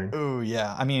Power 9. Oh,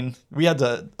 yeah. I mean, we had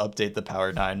to update the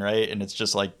Power 9, right? And it's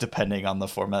just like, depending on the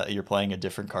format that you're playing, a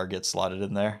different card gets slotted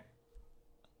in there.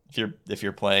 If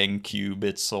you're playing Cube,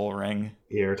 it's Soul Ring.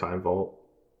 Yeah, Time Vault.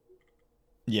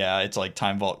 Yeah, it's like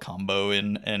Time Vault combo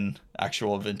in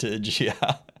actual Vintage. Yeah.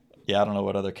 Yeah, I don't know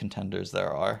what other contenders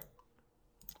there are.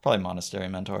 Probably Monastery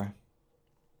Mentor.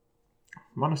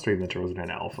 Monastery Mentor wasn't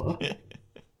an alpha.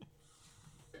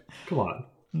 Come on.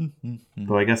 Mm-hmm.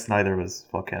 Though I guess neither was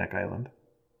Volcanic Island.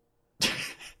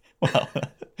 Well,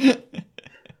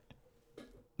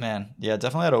 man, yeah,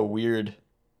 definitely had a weird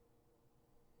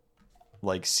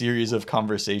like series of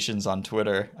conversations on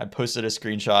Twitter. I posted a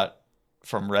screenshot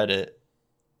from Reddit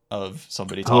of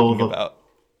somebody talking about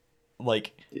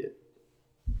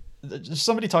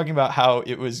somebody talking about how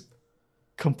it was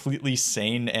completely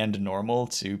sane and normal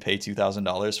to pay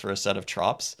 $2,000 for a set of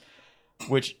Trops,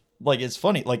 which, like, it's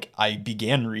funny. Like, I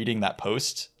began reading that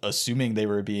post assuming they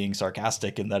were being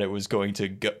sarcastic and that it was going to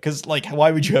go, because, like, why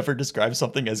would you ever describe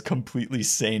something as completely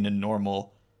sane and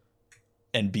normal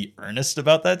and be earnest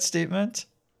about that statement?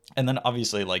 And then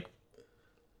obviously, like,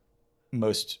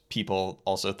 most people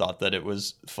also thought that it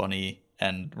was funny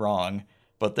and wrong,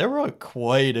 but there were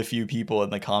quite a few people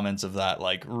in the comments of that,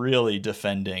 like, really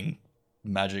defending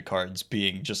Magic cards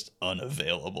being just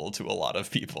unavailable to a lot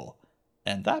of people.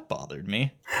 And that bothered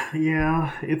me.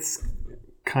 Yeah, it's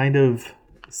kind of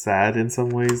sad in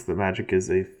some ways that Magic is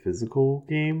a physical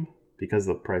game because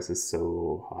the price is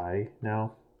so high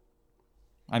now.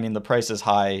 I mean, the price is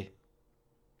high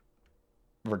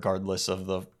regardless of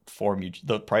the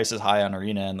the price is high on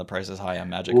Arena and the price is high on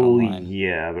Magic Well, Online.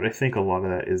 yeah, but I think a lot of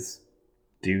that is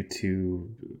due to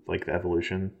like the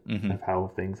evolution Mm-hmm. of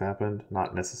how things happened,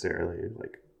 not necessarily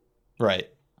like Right.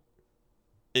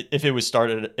 If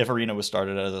Arena was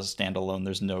started as a standalone,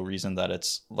 there's no reason that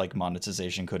its like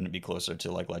monetization couldn't be closer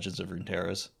to like Legends of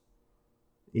Runeterra's.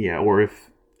 yeah, or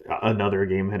if another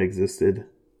game had existed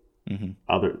Mm-hmm.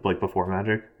 other like before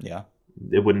Magic, Yeah.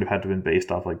 it wouldn't have had to been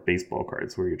based off like baseball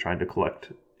cards where you're trying to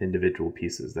collect individual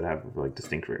pieces that have like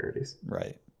distinct rarities.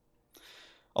 Right.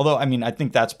 Although, I mean, I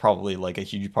think that's probably like a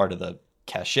huge part of the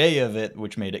cachet of it,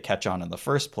 which made it catch on in the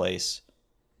first place.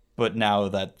 But now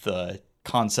that the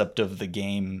concept of the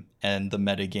game and the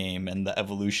metagame and the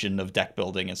evolution of deck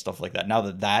building and stuff like that, now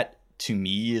that to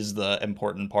me is the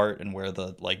important part and where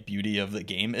the like beauty of the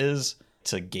game is,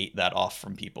 to gate that off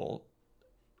from people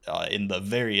in the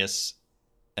various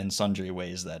and sundry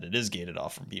ways that it is gated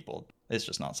off from people, it's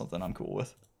just not something I'm cool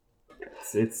with.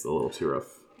 It's a little too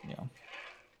rough. Yeah.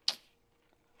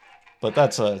 But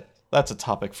that's a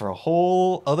topic for a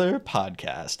whole other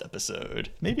podcast episode.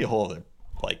 Maybe a whole other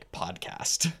like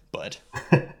podcast, but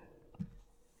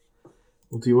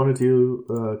Well, do you want to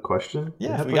do a question? Yeah,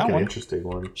 I if have we like got an one. interesting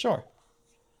one. Sure.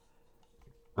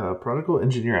 Prodigal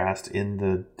Engineer asked in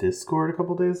the Discord a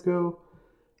couple days ago.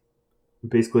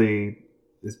 Basically,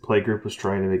 his play group was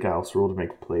trying to make a house rule to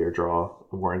make player draw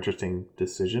a more interesting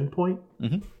decision point,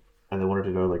 Mm-hmm. and they wanted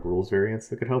to know like rules variants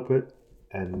that could help it.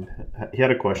 And he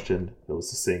had a question that was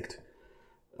succinct.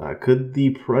 Could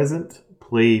the present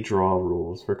play draw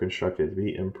rules for Constructed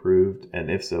be improved, and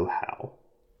if so, how?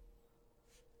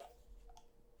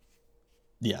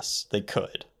 Yes, they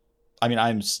could. I mean,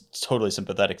 I'm totally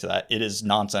sympathetic to that. It is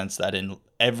nonsense that in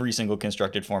every single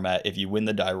constructed format, if you win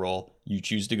the die roll, you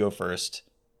choose to go first.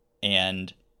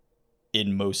 And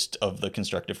in most of the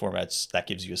constructed formats, that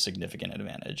gives you a significant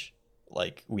advantage.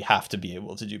 Like, we have to be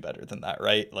able to do better than that,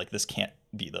 right? Like, this can't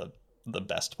be the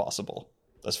best possible.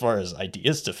 As far as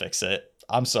ideas to fix it,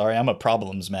 I'm sorry, I'm a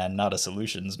problems man, not a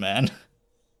solutions man.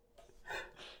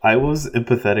 I was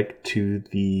empathetic to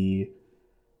the...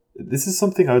 This is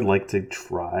something I would like to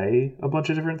try a bunch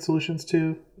of different solutions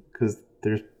to, because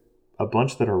there's a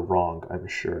bunch that are wrong, I'm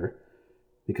sure,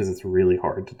 because it's really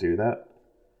hard to do that.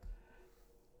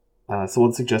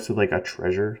 Someone suggested like a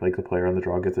treasure, like the player on the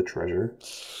draw gets a treasure,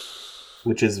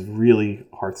 which is really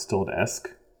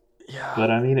Hearthstone-esque. Yeah. But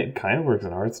I mean, it kind of works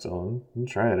in Hearthstone. You can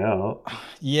try it out.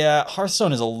 Yeah,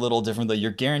 Hearthstone is a little different though.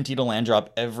 You're guaranteed a land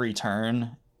drop every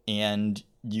turn, and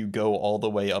you go all the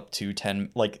way up to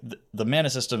 10. Like, the mana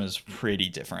system is pretty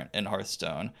different in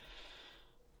Hearthstone.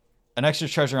 An extra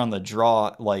treasure on the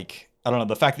draw, like, I don't know,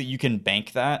 the fact that you can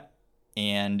bank that,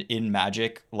 and in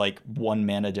Magic, like, 1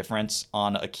 mana difference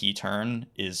on a key turn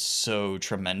is so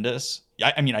tremendous.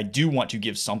 I mean, I do want to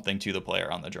give something to the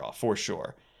player on the draw, for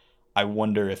sure. I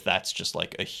wonder if that's just,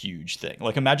 like, a huge thing.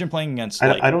 Like, imagine playing against,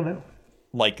 like, I don't know.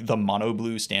 Like, the mono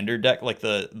blue standard deck, like,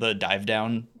 the dive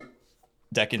down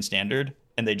deck in standard,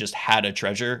 and they just had a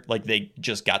treasure. Like, they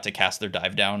just got to cast their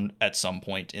dive down at some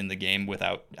point in the game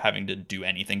without having to do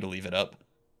anything to leave it up.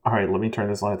 All right, let me turn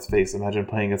this on its face. Imagine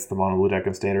playing against the mono blue deck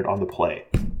in standard on the play,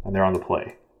 and they're on the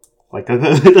play. Like,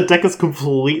 the deck is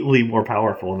completely more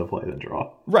powerful in the play than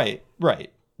draw. Right.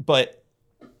 But,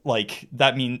 like,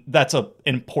 that's a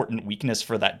important weakness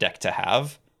for that deck to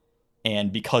have.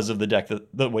 And because of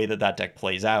the way that deck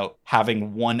plays out,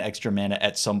 having 1 extra mana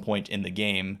at some point in the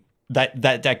game, that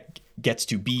deck gets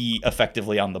to be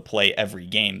effectively on the play every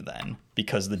game then,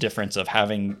 because the difference of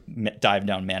having dive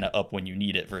down mana up when you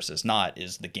need it versus not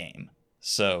is the game.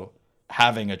 So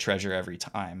having a treasure every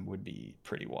time would be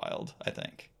pretty wild, I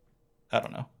think. I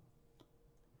don't know.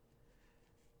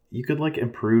 You could like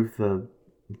improve the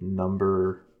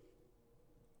number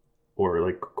or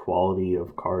like quality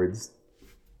of cards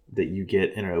that you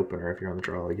get in an opener if you're on the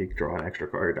draw. Like, you could draw an extra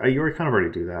card. You kind of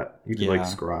already do that. You could like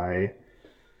scry.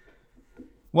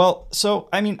 Well, so,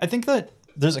 I mean, I think that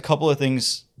there's a couple of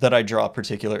things that I draw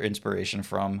particular inspiration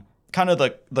from. Kind of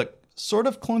the sort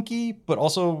of clunky, but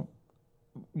also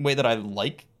way that I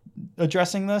like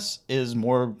addressing this is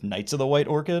more Knights of the White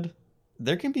Orchid.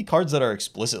 There can be cards that are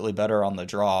explicitly better on the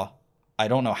draw. I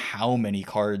don't know how many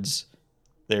cards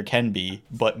there can be,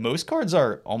 but most cards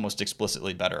are almost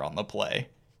explicitly better on the play.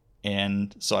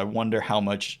 And so I wonder how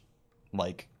much,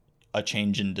 like, a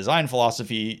change in design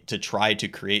philosophy to try to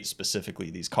create specifically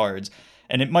these cards.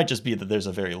 And it might just be that there's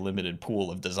a very limited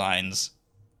pool of designs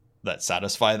that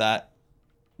satisfy that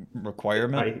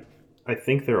requirement. I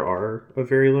think there are a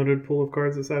very limited pool of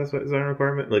cards that satisfy the design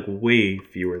requirement, like way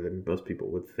fewer than most people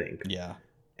would think. Yeah.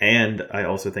 And I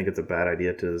also think it's a bad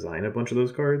idea to design a bunch of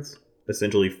those cards,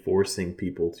 essentially forcing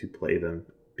people to play them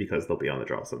because they'll be on the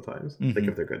draw sometimes. Mm-hmm. Like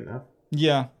if they're good enough.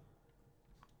 Yeah.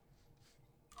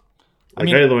 Like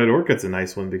Idlewild Orchid's a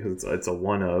nice one because it's a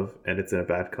one of, and it's in a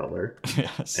bad color.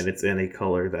 Yes. And it's in a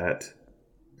color that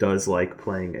does like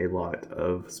playing a lot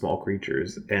of small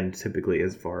creatures and typically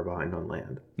is far behind on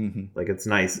land. Mm-hmm. Like it's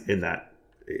nice in that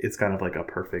it's kind of like a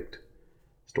perfect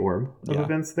storm of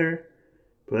events there.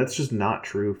 But that's just not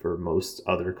true for most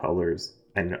other colors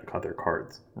and other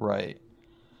cards. Right.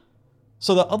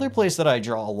 So the other place that I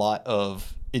draw a lot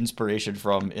of inspiration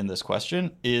from in this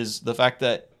question is the fact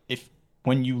that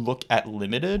when you look at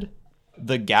limited,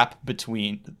 the gap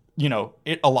between,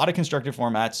 a lot of constructed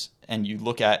formats, and you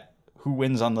look at who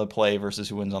wins on the play versus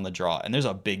who wins on the draw, and there's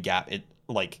a big gap,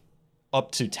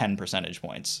 up to 10 percentage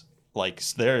points. Like,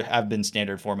 there have been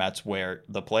standard formats where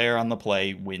the player on the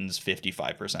play wins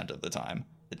 55% of the time.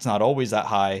 It's not always that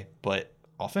high, but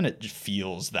often it just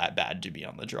feels that bad to be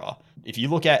on the draw. If you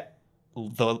look at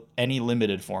any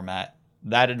limited format,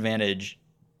 that advantage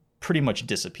pretty much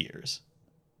disappears.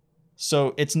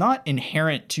 So it's not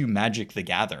inherent to Magic the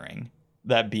Gathering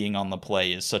that being on the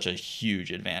play is such a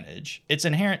huge advantage. It's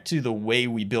inherent to the way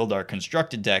we build our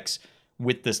constructed decks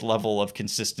with this level of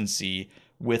consistency,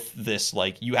 with this,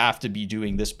 you have to be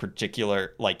doing this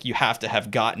particular, you have to have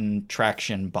gotten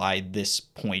traction by this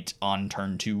point on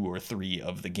turn 2 or 3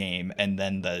 of the game, and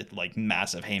then the,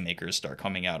 massive haymakers start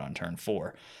coming out on turn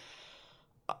 4.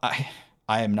 I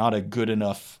am not a good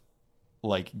enough,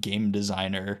 game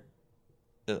designer.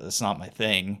 It's not my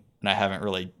thing, and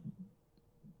I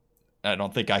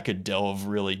don't think I could delve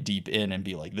really deep in and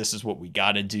be like, this is what we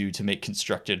got to do to make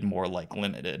constructed more like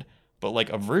limited.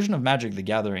 But a version of Magic the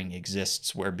Gathering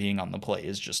exists where being on the play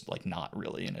is just not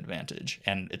really an advantage,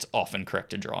 and it's often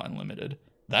correct to draw in limited.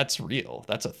 That's real.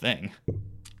 That's a thing.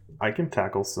 I can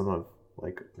tackle some of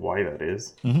why that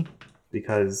is,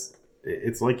 because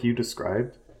it's like you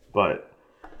described, but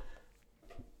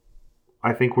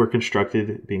I think where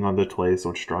constructed being on the play is so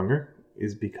much stronger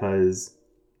is because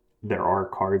there are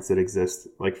cards that exist,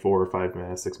 4 or 5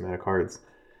 mana, 6 mana cards,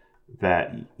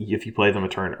 that if you play them a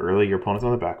turn early, your opponent's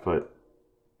on the back foot,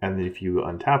 and then if you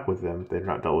untap with them, they're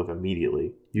not dealt with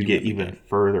immediately. You get even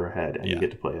further ahead, and you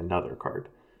get to play another card.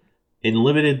 In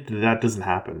limited, that doesn't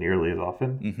happen nearly as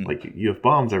often. Mm-hmm. You have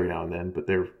bombs every now and then, but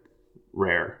they're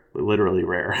rare. They're literally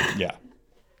rare. Yeah.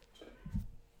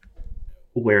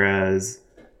 Whereas,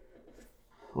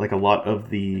 a lot of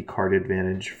the card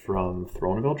advantage from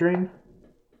Throne of Eldraine,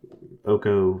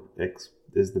 Oko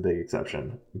is the big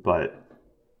exception, but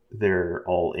they're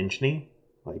all Inchny.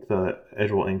 The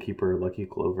Edgewall Innkeeper, Lucky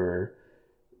Clover,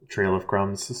 Trail of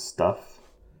Crumbs stuff.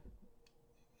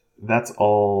 That's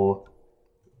all.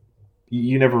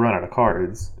 You never run out of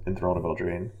cards in Throne of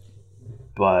Eldraine,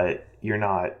 but you're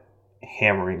not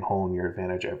hammering home your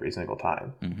advantage every single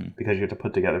time, because you have to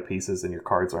put together pieces and your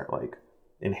cards aren't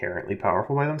inherently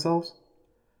powerful by themselves.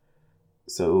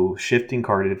 So shifting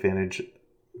card advantage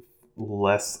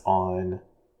less on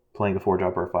playing a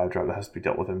 4-drop or a 5-drop that has to be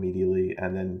dealt with immediately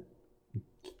and then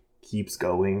keeps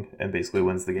going and basically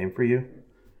wins the game for you,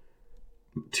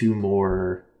 to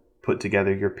more put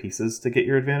together your pieces to get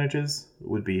your advantages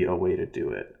would be a way to do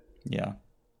it. Yeah.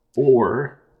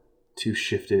 Or to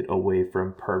shift it away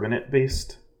from permanent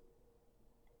based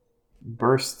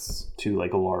bursts to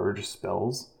large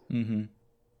spells.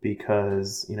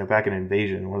 Because back in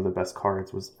Invasion, one of the best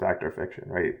cards was Fact or Fiction,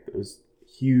 right? It was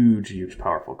huge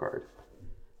powerful card,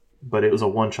 but it was a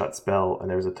one-shot spell, and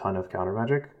there was a ton of counter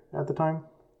magic at the time.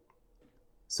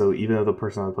 So even though the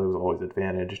person on the play was always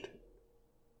advantaged,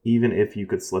 even if you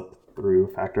could slip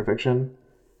through Fact or Fiction,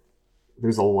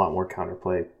 there's a lot more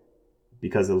counterplay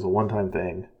because it was a one-time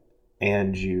thing,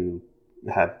 and you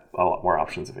had a lot more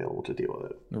options available to deal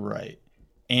with it. Right.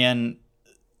 And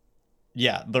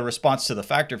yeah, the response to the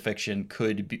Fact or Fiction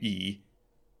could be,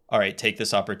 all right, take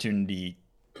this opportunity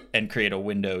and create a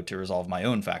window to resolve my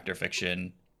own Fact or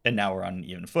Fiction, and now we're on an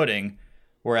even footing.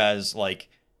 Whereas,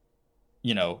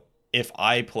 if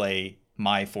I play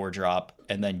my 4-drop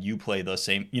and then you play the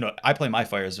same, I play my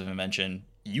Fires of Invention,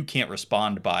 you can't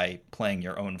respond by playing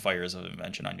your own Fires of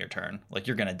Invention on your turn.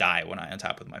 You're going to die when I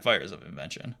untap with my Fires of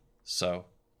Invention. So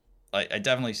I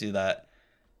definitely see that.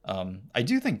 I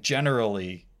do think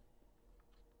generally,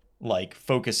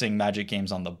 focusing Magic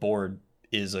games on the board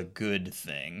is a good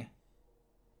thing.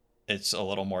 It's a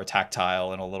little more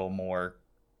tactile and a little more,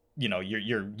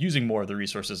 you're using more of the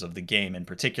resources of the game, in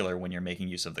particular when you're making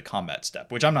use of the combat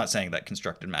step, which I'm not saying that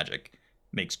constructed Magic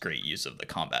makes great use of the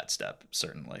combat step,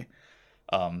 certainly.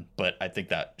 But I think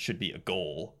that should be a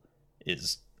goal,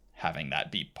 is having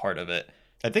that be part of it.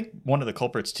 I think one of the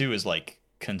culprits too is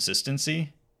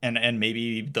consistency, and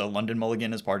maybe the London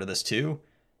Mulligan is part of this too.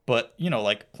 But,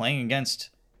 like playing against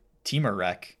Temur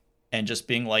Rec and just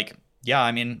being like, yeah,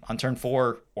 I mean, on turn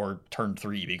 4 or turn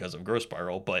 3 because of Growth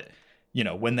Spiral, but,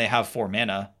 when they have 4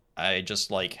 mana, I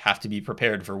just like have to be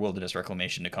prepared for Wilderness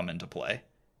Reclamation to come into play.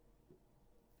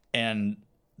 And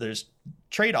there's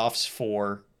trade-offs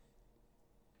for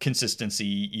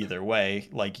consistency either way.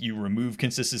 Like, you remove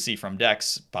consistency from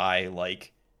decks by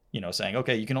like, saying,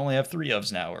 okay, you can only have 3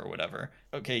 ofs now or whatever.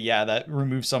 Okay, yeah, that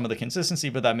removes some of the consistency,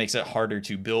 but that makes it harder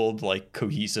to build like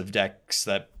cohesive decks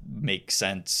that make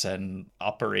sense and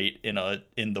operate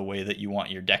in the way that you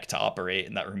want your deck to operate,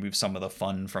 and that removes some of the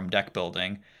fun from deck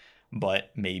building.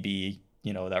 But maybe,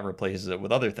 that replaces it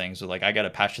with other things. So like, I got to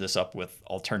patch this up with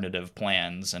alternative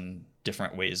plans and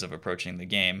different ways of approaching the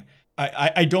game.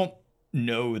 I don't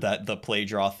know that the play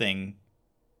draw thing,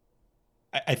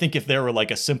 I think if there were like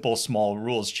a simple small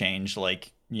rules change,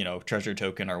 like, treasure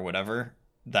token or whatever,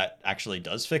 that actually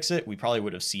does fix it, we probably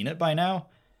would have seen it by now.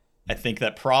 I think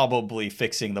that probably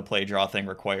fixing the play draw thing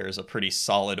requires a pretty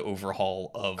solid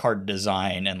overhaul of card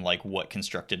design and like what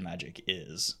constructed Magic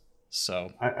is.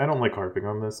 So I don't like harping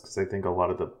on this because I think a lot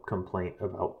of the complaint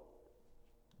about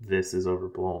this is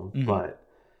overblown, but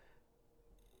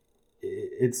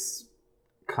it's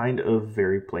kind of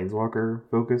very Planeswalker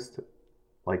focused.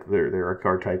 Like, they're a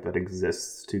card type that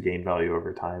exists to gain value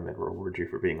over time and reward you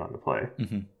for being on the play.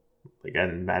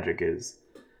 Again, Magic is,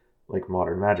 like,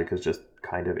 modern Magic is just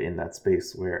kind of in that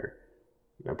space where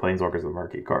Planeswalkers are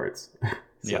marquee cards.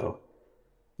 So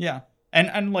yeah.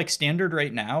 And like, Standard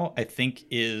right now, I think,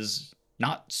 is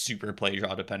not super play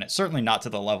draw dependent. Certainly not to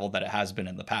the level that it has been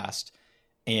in the past.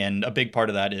 And a big part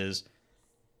of that is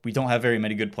we don't have very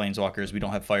many good Planeswalkers. We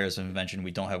don't have Fires of Invention.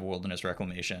 We don't have Wilderness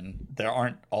Reclamation. There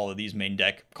aren't all of these main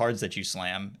deck cards that you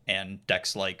slam, and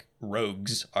decks like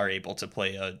Rogues are able to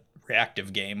play a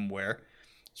reactive game where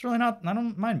it's really not, I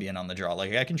don't mind being on the draw.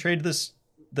 Like, I can trade this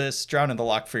Drown in the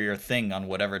Loch for your thing on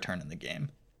whatever turn in the game.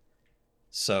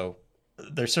 So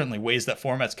there's certainly ways that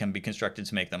formats can be constructed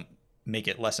to make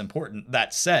it less important.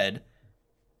 That said,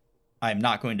 I'm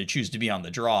not going to choose to be on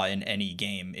the draw in any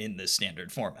game in this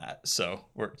Standard format. So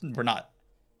we're not.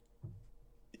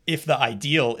 If the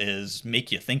ideal is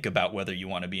make you think about whether you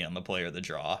want to be on the play or the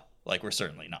draw, like, we're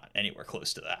certainly not anywhere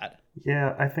close to that.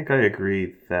 Yeah, I think I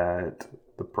agree that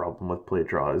the problem with play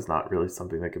draw is not really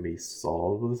something that can be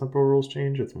solved with a simple rules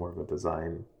change. It's more of a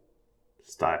design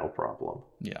style problem.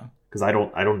 Yeah, because I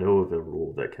don't know of a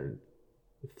rule that can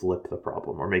flip the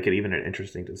problem or make it even an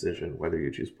interesting decision whether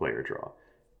you choose play or draw.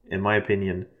 In my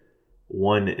opinion,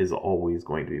 one is always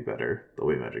going to be better the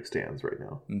way Magic stands right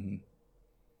now.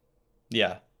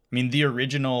 Yeah. I mean, the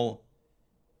original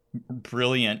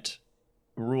brilliant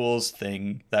rules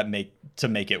thing that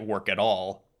make it work at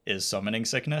all is Summoning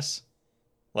Sickness.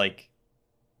 Like,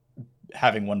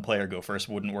 having one player go first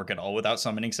wouldn't work at all without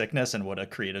Summoning Sickness, and what a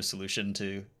creative solution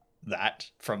to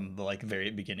that from the like very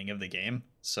beginning of the game.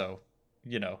 So,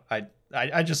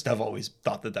 I just have always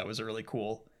thought that was a really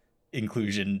cool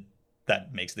inclusion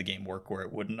that makes the game work where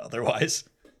it wouldn't otherwise.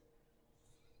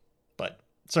 But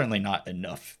certainly not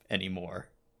enough anymore.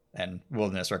 And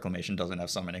Wilderness Reclamation doesn't have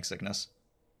Summoning Sickness.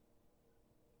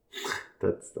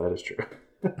 That is true.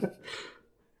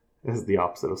 It's the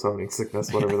opposite of Summoning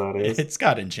Sickness, whatever that is. It's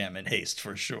got Enchantment Haste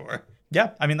for sure.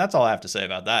 Yeah, I mean, that's all I have to say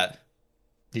about that,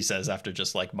 he says after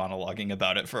just like monologuing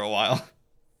about it for a while.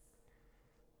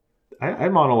 I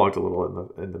monologued a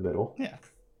little in the middle. Yeah.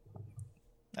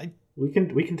 We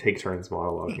can take turns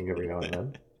monologuing every now and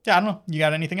then. Yeah, I don't know. You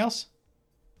got anything else?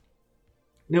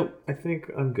 Nope, I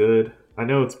think I'm good. I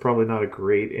know it's probably not a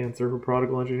great answer for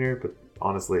Prodigal Engineer, but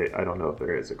honestly, I don't know if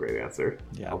there is a great answer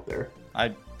out there.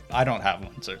 I don't have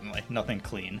one, certainly. Nothing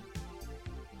clean.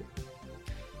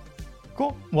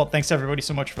 Cool. Well, thanks everybody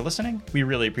so much for listening. We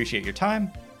really appreciate your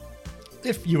time.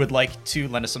 If you would like to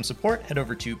lend us some support, head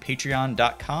over to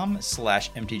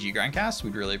patreon.com/mtggrindcast.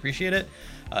 We'd really appreciate it.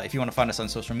 If you want to find us on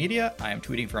social media, I am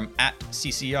tweeting from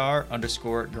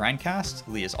 @CCR_grindcast.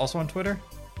 Lee is also on Twitter.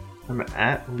 I'm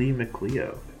 @Lee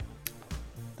McLeo.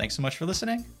 Thanks so much for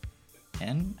listening,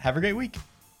 and have a great week.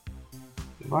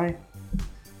 Bye.